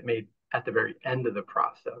changes get made at the very end of the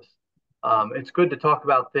process. It's good to talk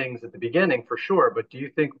about things at the beginning for sure, but do you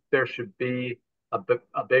think there should be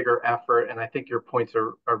a bigger effort? And I think your points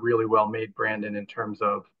are really well made, Brandon, in terms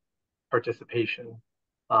of participation.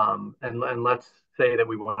 And let's say that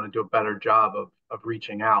we want to do a better job of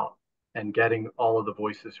reaching out and getting all of the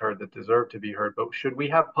voices heard that deserve to be heard. But should we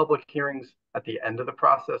have public hearings at the end of the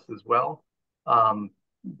process as well?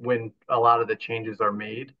 when a lot of the changes are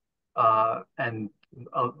made. And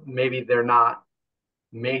maybe they're not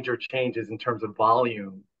major changes in terms of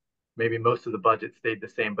volume. Maybe most of the budget stayed the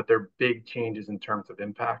same, but they're big changes in terms of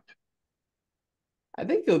impact. I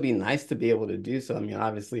think it would be nice to be able to do so. I mean,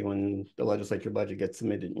 obviously, when the legislature budget gets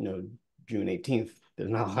submitted, June 18th, there's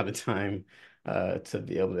not a lot of time to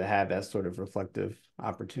be able to have that sort of reflective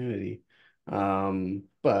opportunity.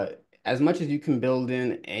 But as much as you can build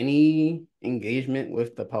in any engagement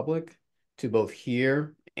with the public to both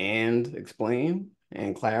hear and explain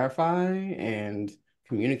and clarify and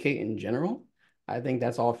communicate in general, I think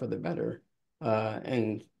that's all for the better.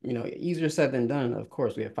 And easier said than done. Of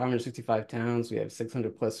course, we have 565 towns, we have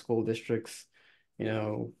 600 plus school districts.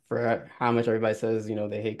 For how much everybody says,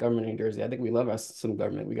 they hate government in New Jersey. I think we love us some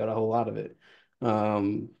government. We got a whole lot of it.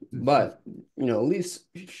 But at least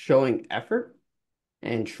showing effort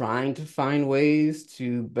and trying to find ways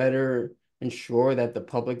to better ensure that the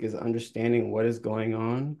public is understanding what is going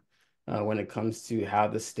on when it comes to how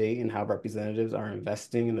the state and how representatives are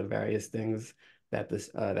investing in the various things that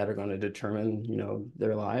are going to determine,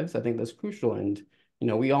 their lives. I think that's crucial. And,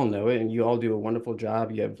 we all know it, and you all do a wonderful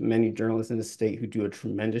job. You have many journalists in the state who do a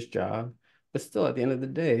tremendous job. But still, at the end of the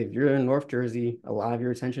day, if you're in North Jersey, a lot of your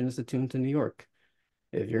attention is attuned to New York.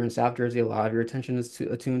 If you're in South Jersey, a lot of your attention is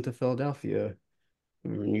attuned to Philadelphia.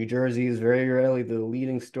 New Jersey is very rarely the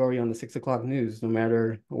leading story on the 6 o'clock news, no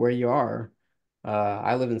matter where you are.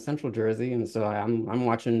 I live in Central Jersey, and so I'm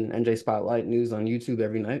watching NJ Spotlight News on YouTube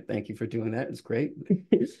every night. Thank you for doing that. It's great.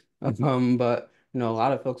 But a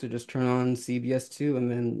lot of folks are just turn on CBS 2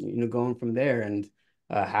 and then going from there. And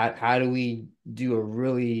how do we do a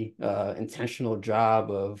really intentional job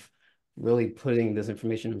of really putting this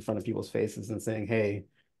information in front of people's faces and saying, hey,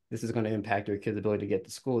 this is going to impact your kid's ability to get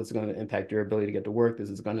to school. This is going to impact your ability to get to work. This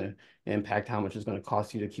is going to impact how much it's going to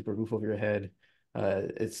cost you to keep a roof over your head.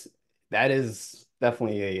 That is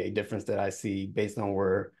definitely a difference that I see based on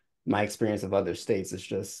where my experience of other states. It's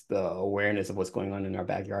just the awareness of what's going on in our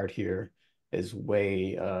backyard here is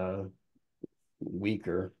way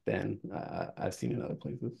weaker than I've seen in other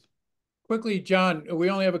places. Quickly, John, we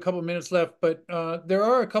only have a couple of minutes left, but there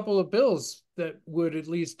are a couple of bills that would at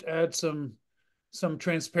least add some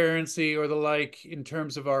transparency or the like in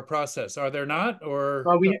terms of our process. Are there not? Or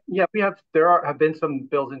there have been some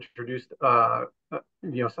bills introduced. So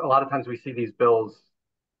a lot of times we see these bills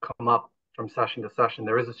come up from session to session.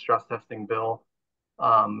 There is a stress testing bill,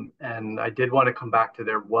 and I did want to come back to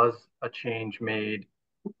there was a change made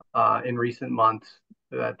in recent months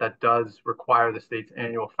that does require the state's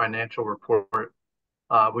annual financial report,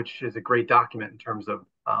 which is a great document in terms of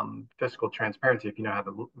fiscal transparency if you know how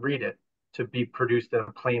to read it, to be produced in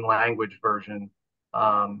a plain language version.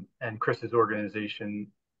 And Chris's organization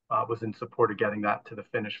was in support of getting that to the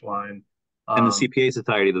finish line. And the CPA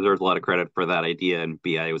Society deserves a lot of credit for that idea, and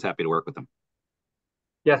BI was happy to work with them.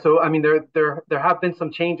 Yeah, so I mean, there have been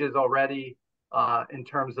some changes already in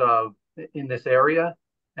terms of in this area,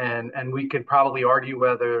 and we could probably argue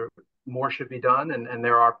whether more should be done, and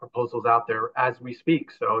there are proposals out there as we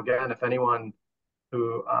speak. So again, if anyone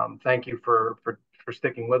who thank you for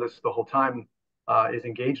sticking with us the whole time is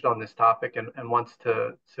engaged on this topic and wants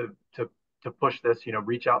to push this,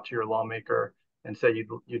 reach out to your lawmaker and say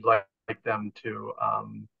you'd like them to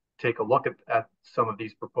take a look at some of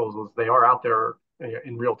these proposals. They are out there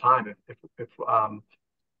in real time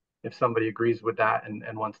if somebody agrees with that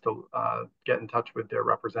and wants to get in touch with their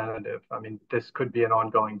representative. I mean, this could be an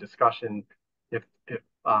ongoing discussion if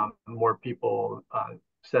more people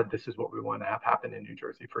said this is what we want to have happen in New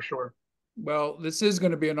Jersey, for sure. Well, this is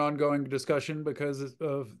going to be an ongoing discussion because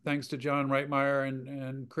of thanks to John Reitmeyer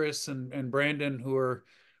and Chris and Brandon, who are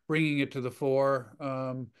bringing it to the fore.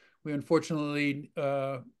 We unfortunately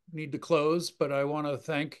need to close, but I want to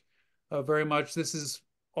thank very much. This is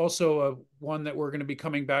also one that we're going to be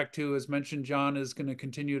coming back to. As mentioned, John is going to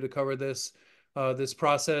continue to cover this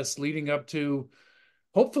process leading up to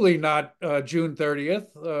hopefully not June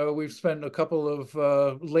 30th. We've spent a couple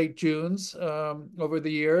of late Junes over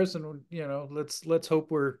the years, and let's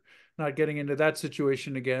hope we're not getting into that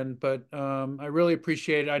situation again. But I really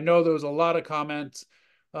appreciate it. I know there was a lot of comments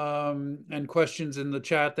and questions in the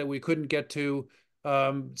chat that we couldn't get to.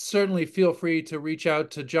 Certainly feel free to reach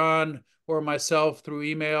out to John or myself through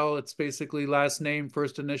email. It's basically last name,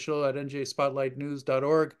 first initial at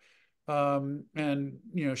njspotlightnews.org. And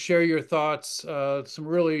share your thoughts. Some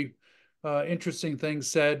really interesting things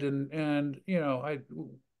said, and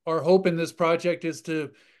our hope in this project is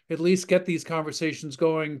to at least get these conversations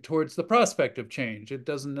going towards the prospect of change. It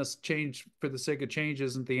doesn't change for the sake of change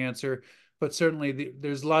isn't the answer, but certainly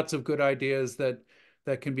there's lots of good ideas that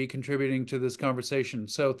that can be contributing to this conversation.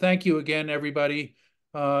 So thank you again, everybody.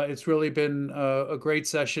 It's really been a great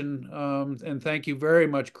session. And thank you very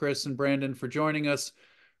much, Chris and Brandon, for joining us.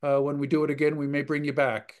 When we do it again, we may bring you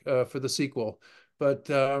back for the sequel. But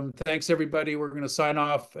thanks, everybody. We're going to sign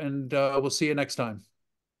off, and we'll see you next time.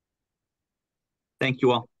 Thank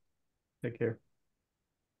you all. Take care.